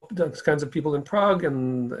to all kinds of people in Prague,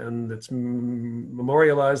 and it's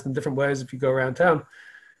memorialized in different ways if you go around town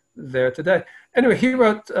there today. Anyway, he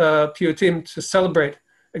wrote piyutim to celebrate,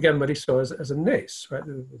 again, what he saw as a nes, right?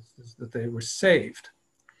 That they were saved,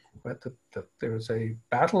 right? That there was a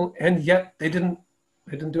battle, and yet they didn't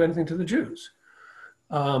do anything to the Jews.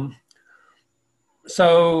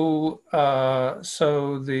 So the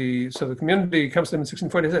community comes to him in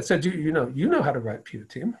 1640 and said, you know how to write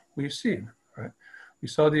piyutim. We've seen, right? We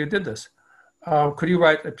saw that you did this. Could you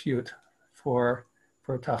write a piyut for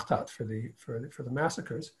Tachtat, for the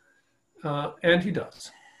massacres? And he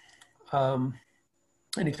does. And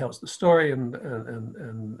he tells the story, and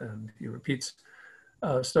he repeats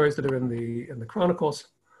stories that are in the Chronicles.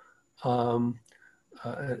 And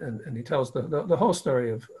he tells the whole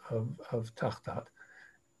story of Tachtat.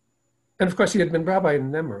 And of course, he had been rabbi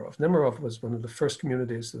in Nemirov. Nemirov was one of the first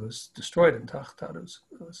communities that was destroyed in Tachtat. It was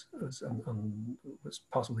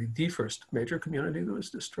possibly the first major community that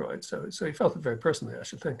was destroyed. So he felt it very personally, I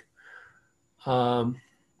should think.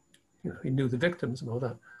 He knew the victims and all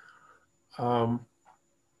that.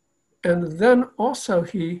 And then also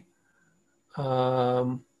he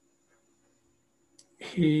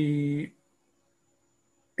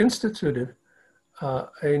instituted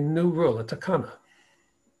a new rule, a takana.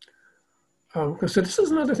 So this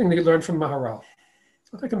is another thing that you learn from Maharal.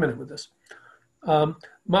 I'll take a minute with this.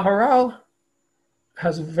 Maharal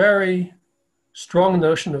has a very strong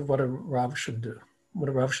notion of what a Rav should do, what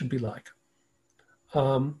a Rav should be like.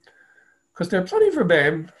 Because there are plenty of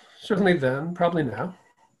Rebbeim, certainly then, probably now,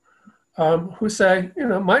 who say,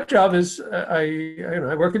 my job is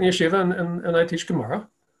I work in yeshiva and I teach Gemara.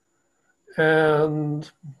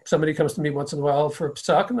 And somebody comes to me once in a while for a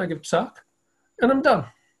psak, and I give psak, and I'm done.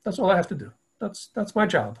 That's all I have to do. That's my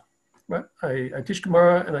job, right? I teach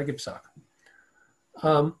Gemara and I give psak.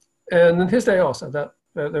 And in his day also, that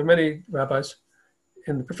there are many rabbis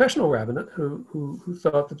in the professional rabbinate who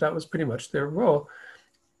thought that was pretty much their role.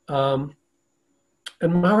 And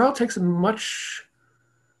Maharal takes a much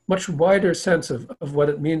wider sense of what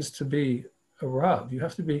it means to be a Rav. You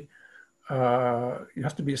have to be you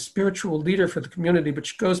have to be a spiritual leader for the community,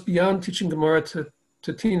 which goes beyond teaching Gemara to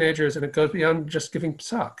teenagers, and it goes beyond just giving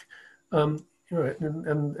psak. Right,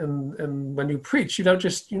 and when you preach, you don't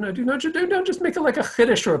just make it like a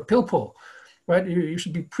chiddush or a pilpul, right? You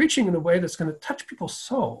should be preaching in a way that's going to touch people's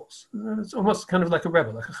souls. It's almost kind of like a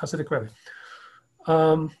rebbe, like a Hasidic rebbe.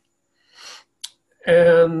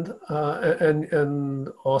 And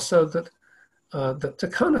also that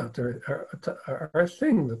takanot are a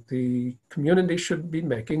thing, that the community should be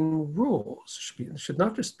making rules. Should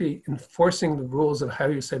not just be enforcing the rules of how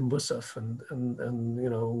you say musaf and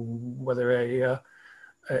whether a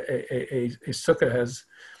sukkah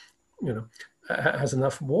has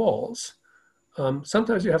enough walls.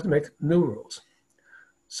 Sometimes you have to make new rules.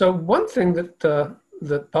 So one thing that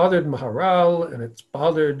bothered Maharal, and it's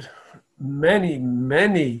bothered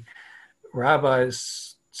many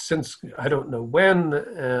rabbis since I don't know when,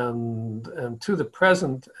 and to the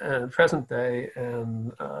present day,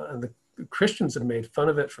 and the Christians have made fun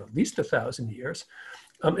of it for at least 1,000 years,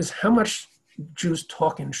 is how much Jews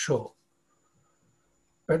talk in shul.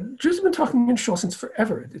 Right? Jews have been talking in shul since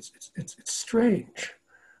forever. It's strange,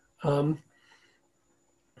 and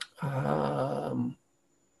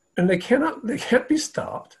they can't be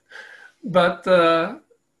stopped, but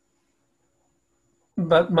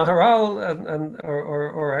Maharal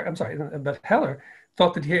but Heller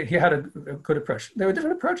thought that he had a good approach. There were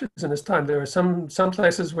different approaches in his time. There were some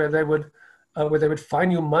places where they would fine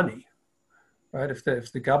you money, right? If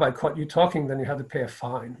the gabbai caught you talking, then you had to pay a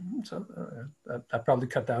fine. So that probably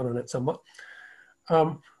cut down on it somewhat.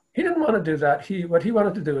 He didn't want to do that. What he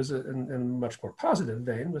wanted to do is, in a much more positive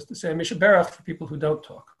vein, was to say mishaberach for people who don't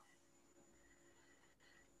talk.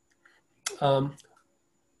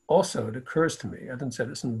 Also, it occurs to me, I didn't say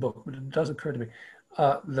this in the book, but it does occur to me,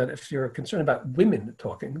 that if you're concerned about women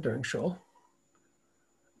talking during shul,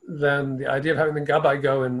 then the idea of having the gabbai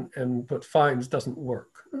go and put fines doesn't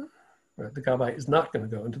work. Right? The gabbai is not going to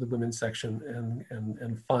go into the women's section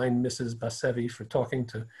and fine Mrs. Basevi for talking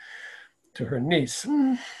to her niece.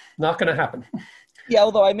 Not going to happen. Yeah,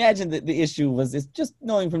 although I imagine that the issue was, it's just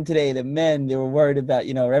knowing from today that men, they were worried about,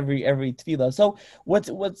 every tefillah. So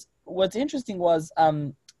what's interesting was,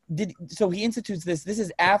 so he institutes this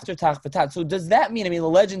is after Tach V'Tat. So does that mean, the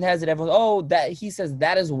legend has it, everyone, that he says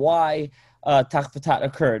that is why Tach V'Tat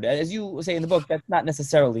occurred. As you say in the book, that's not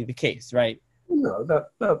necessarily the case, right? No,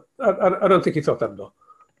 I don't think he thought that at all.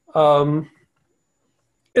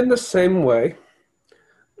 In the same way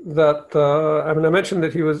that, I mentioned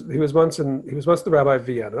that he was once the rabbi of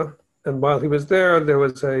Vienna, and while he was there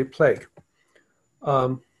was a plague.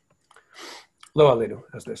 Lo alinu,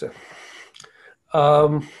 as they say.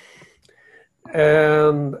 And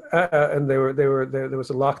there was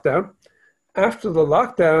a lockdown. After the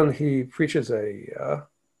lockdown, he preaches a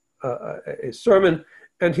sermon,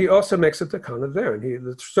 and he also makes a takana there. And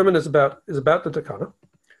the sermon is about the takana.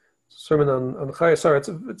 Sermon on Chayei Sarah.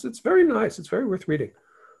 It's very nice. It's very worth reading.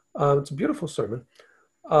 It's a beautiful sermon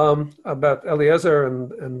about Eliezer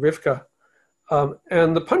and Rivka.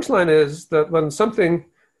 And the punchline is that when something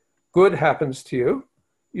good happens to you,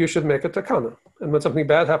 you should make a takana. And when something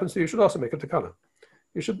bad happens to you, you should also make a takana.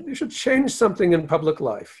 You should change something in public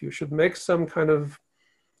life. You should make some kind of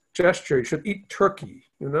gesture. You should eat turkey,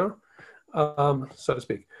 so to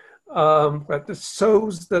speak. Right? This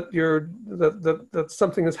shows that that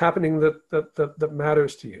something is happening that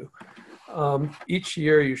matters to you. Each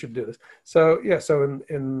year you should do this. So yeah. So in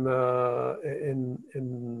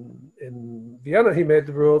Vienna, he made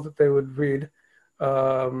the rule that they would read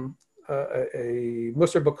a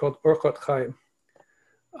Musar book called Orchot Chaim,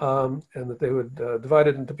 and that they would divide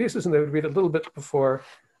it into pieces, and they would read a little bit before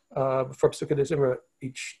Pesukei de Zimra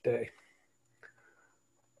each day.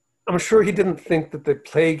 I'm sure he didn't think that the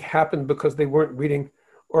plague happened because they weren't reading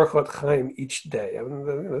Orchot Chaim each day.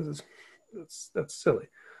 That's silly.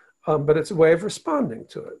 But it's a way of responding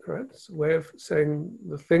to it, right? It's a way of saying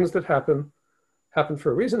the things that happen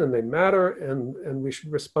for a reason, and they matter, and we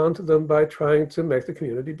should respond to them by trying to make the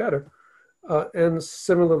community better. And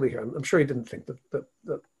similarly here, I'm sure he didn't think that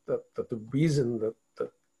the reason that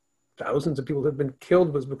thousands of people had been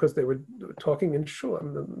killed was because they were talking in shul.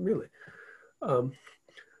 Really.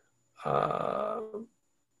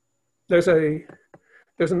 There's a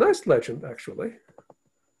nice legend, actually.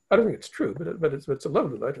 I don't think it's true, but it's a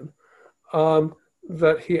lovely legend,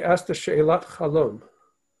 that he asked a she'elat chalom,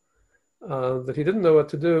 that he didn't know what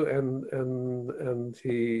to do, and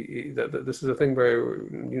this is a thing where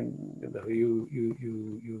you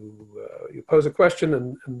pose a question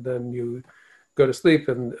and then you go to sleep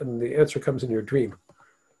and the answer comes in your dream.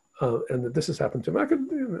 and that this has happened to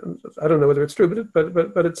him. I don't know whether it's true,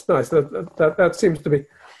 but it's nice. That seems to be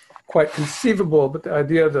quite conceivable. But the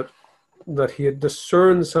idea that he had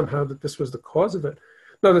discerned somehow that this was the cause of it.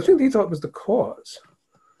 No, the thing that he thought was the cause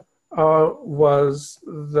was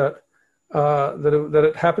that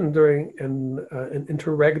it happened during an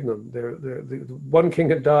interregnum. The one king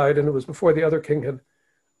had died, and it was before the other king had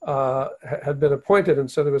been appointed, and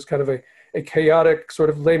so there was kind of a chaotic sort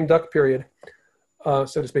of lame duck period, so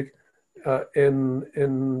to speak,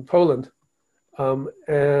 in Poland,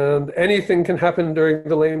 and anything can happen during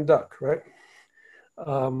the lame duck, right?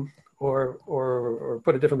 Or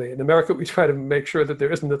put it differently, in America we try to make sure that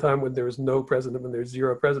there isn't a time when there is no president, when there's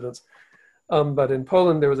zero presidents. But in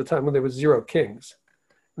Poland, there was a time when there was zero kings.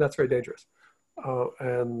 And that's very dangerous.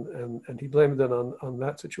 And he blamed it on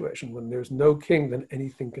that situation. When there's no king, then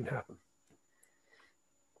anything can happen.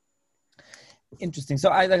 Interesting. So,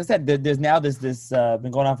 like I said, there's now this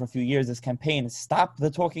been going on for a few years. This campaign, Stop the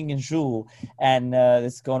Talking in Shul, and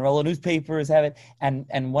this going all the newspapers have it.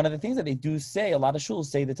 And one of the things that they do say, a lot of shuls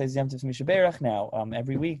say that Taiz Yom Tov Mishaberach now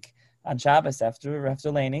every week. On Shabbos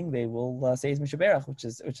after laning, they will say Misha Berach, which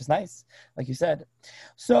is nice, like you said.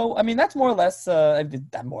 So I mean that's more or less. More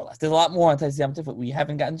or less. There's a lot more on Taiz Yom Tov that we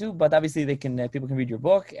haven't gotten to, but obviously people can read your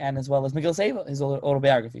book and as well as Miguel Seva, his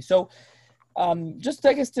autobiography. So just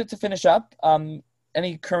I guess to finish up,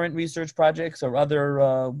 any current research projects or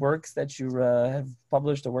other works that you have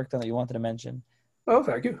published or worked on that you wanted to mention? Oh,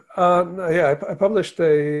 thank you. I published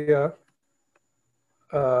a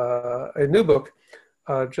new book.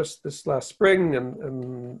 Just this last spring,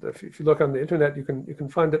 and if you look on the internet, you can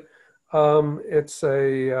find it. It's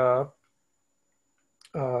a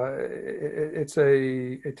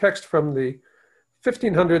text from the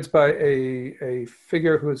 1500s by a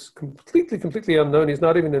figure who is completely unknown. He's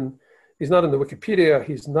not in the Wikipedia.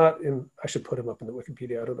 He's not in. I should put him up in the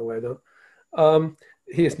Wikipedia. I don't know why I don't.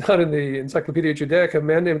 He is not in the Encyclopedia Judaica. A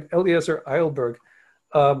man named Eliezer Eilberg.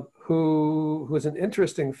 Who is an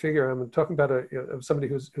interesting figure. I'm talking about somebody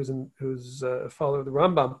who's a follower of the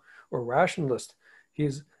Rambam or rationalist.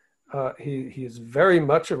 He's very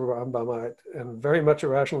much a Rambamite and very much a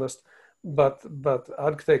rationalist, but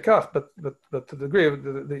ad k'tei kach, but to the degree of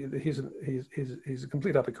he's a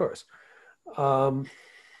complete apikoros.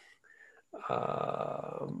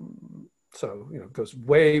 So goes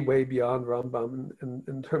way beyond Rambam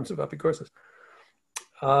in terms of apikoros.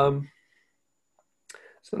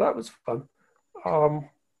 So that was fun.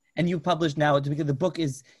 And you published now, because the book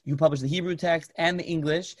is, you published the Hebrew text and the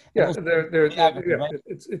English. Yeah, it's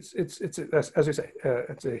as you say,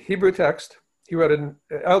 it's a Hebrew text.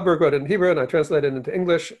 Eilberg wrote it in Hebrew, and I translated it into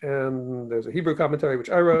English. And there's a Hebrew commentary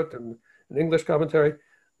which I wrote, and an English commentary.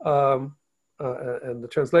 And the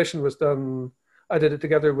translation was done. I did it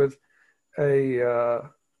together with with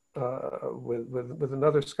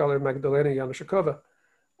another scholar, Magdalena Januszykova.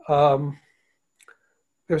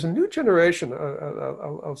 There's a new generation.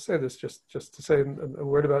 I'll say this just to say a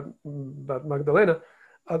word about Magdalena.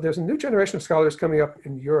 There's a new generation of scholars coming up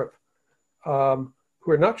in Europe who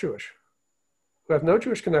are not Jewish, who have no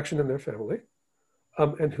Jewish connection in their family,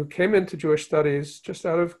 and who came into Jewish studies just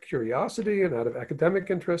out of curiosity and out of academic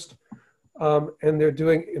interest, and they're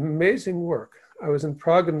doing amazing work. I was in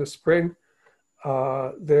Prague in the spring.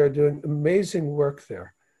 They're doing amazing work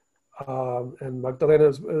there, and Magdalena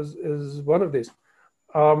is one of these.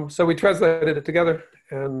 So we translated it together,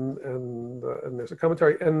 and there's a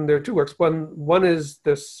commentary, and there are two works. One is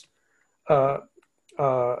this the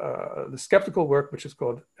skeptical work, which is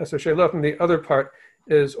called Eser Sheilot, and the other part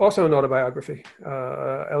is also an autobiography.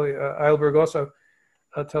 Eilberg also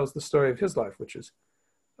tells the story of his life, which is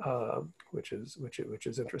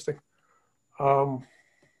interesting.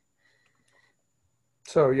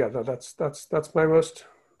 So yeah, that's my most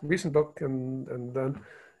recent book, and then.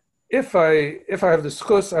 If I have the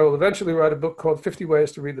schus, I will eventually write a book called 50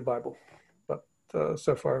 Ways to Read the Bible. But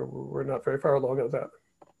so far, we're not very far along with that.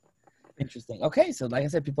 Interesting. Okay, so like I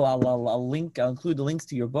said, people, I'll include the links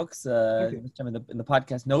to your books in the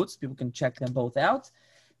podcast notes. People can check them both out.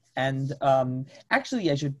 And actually,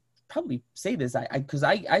 I should probably say this, because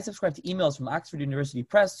I subscribe to emails from Oxford University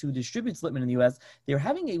Press, who distributes Lippmann in the U.S. They're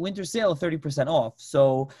having a winter sale of 30% off.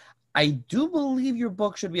 So I do believe your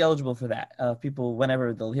book should be eligible for that. People,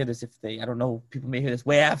 whenever they'll hear this, I don't know, people may hear this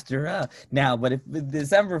way after now, but if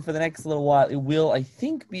December for the next little while, it will, I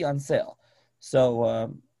think, be on sale. So,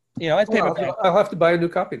 it's paperback. I'll have to buy a new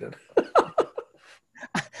copy then.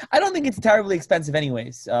 I don't think it's terribly expensive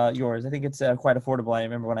anyways, yours. I think it's quite affordable. I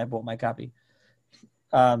remember when I bought my copy.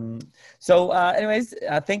 Anyways,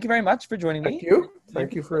 thank you very much for joining me. Thank you.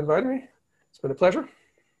 Thank you for inviting me. It's been a pleasure.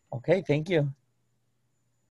 Okay, thank you.